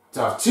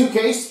of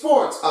 2K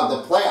Sports of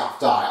the playoff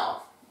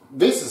dial.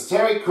 This is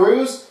Terry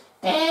Crews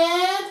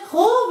And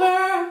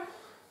Clover.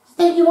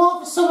 Thank you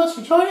all so much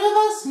for joining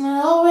us. And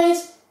as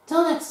always,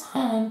 till next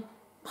time.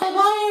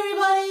 Bye-bye,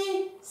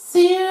 everybody.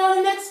 See you on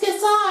the next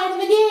side of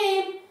the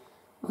game.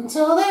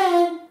 Until then.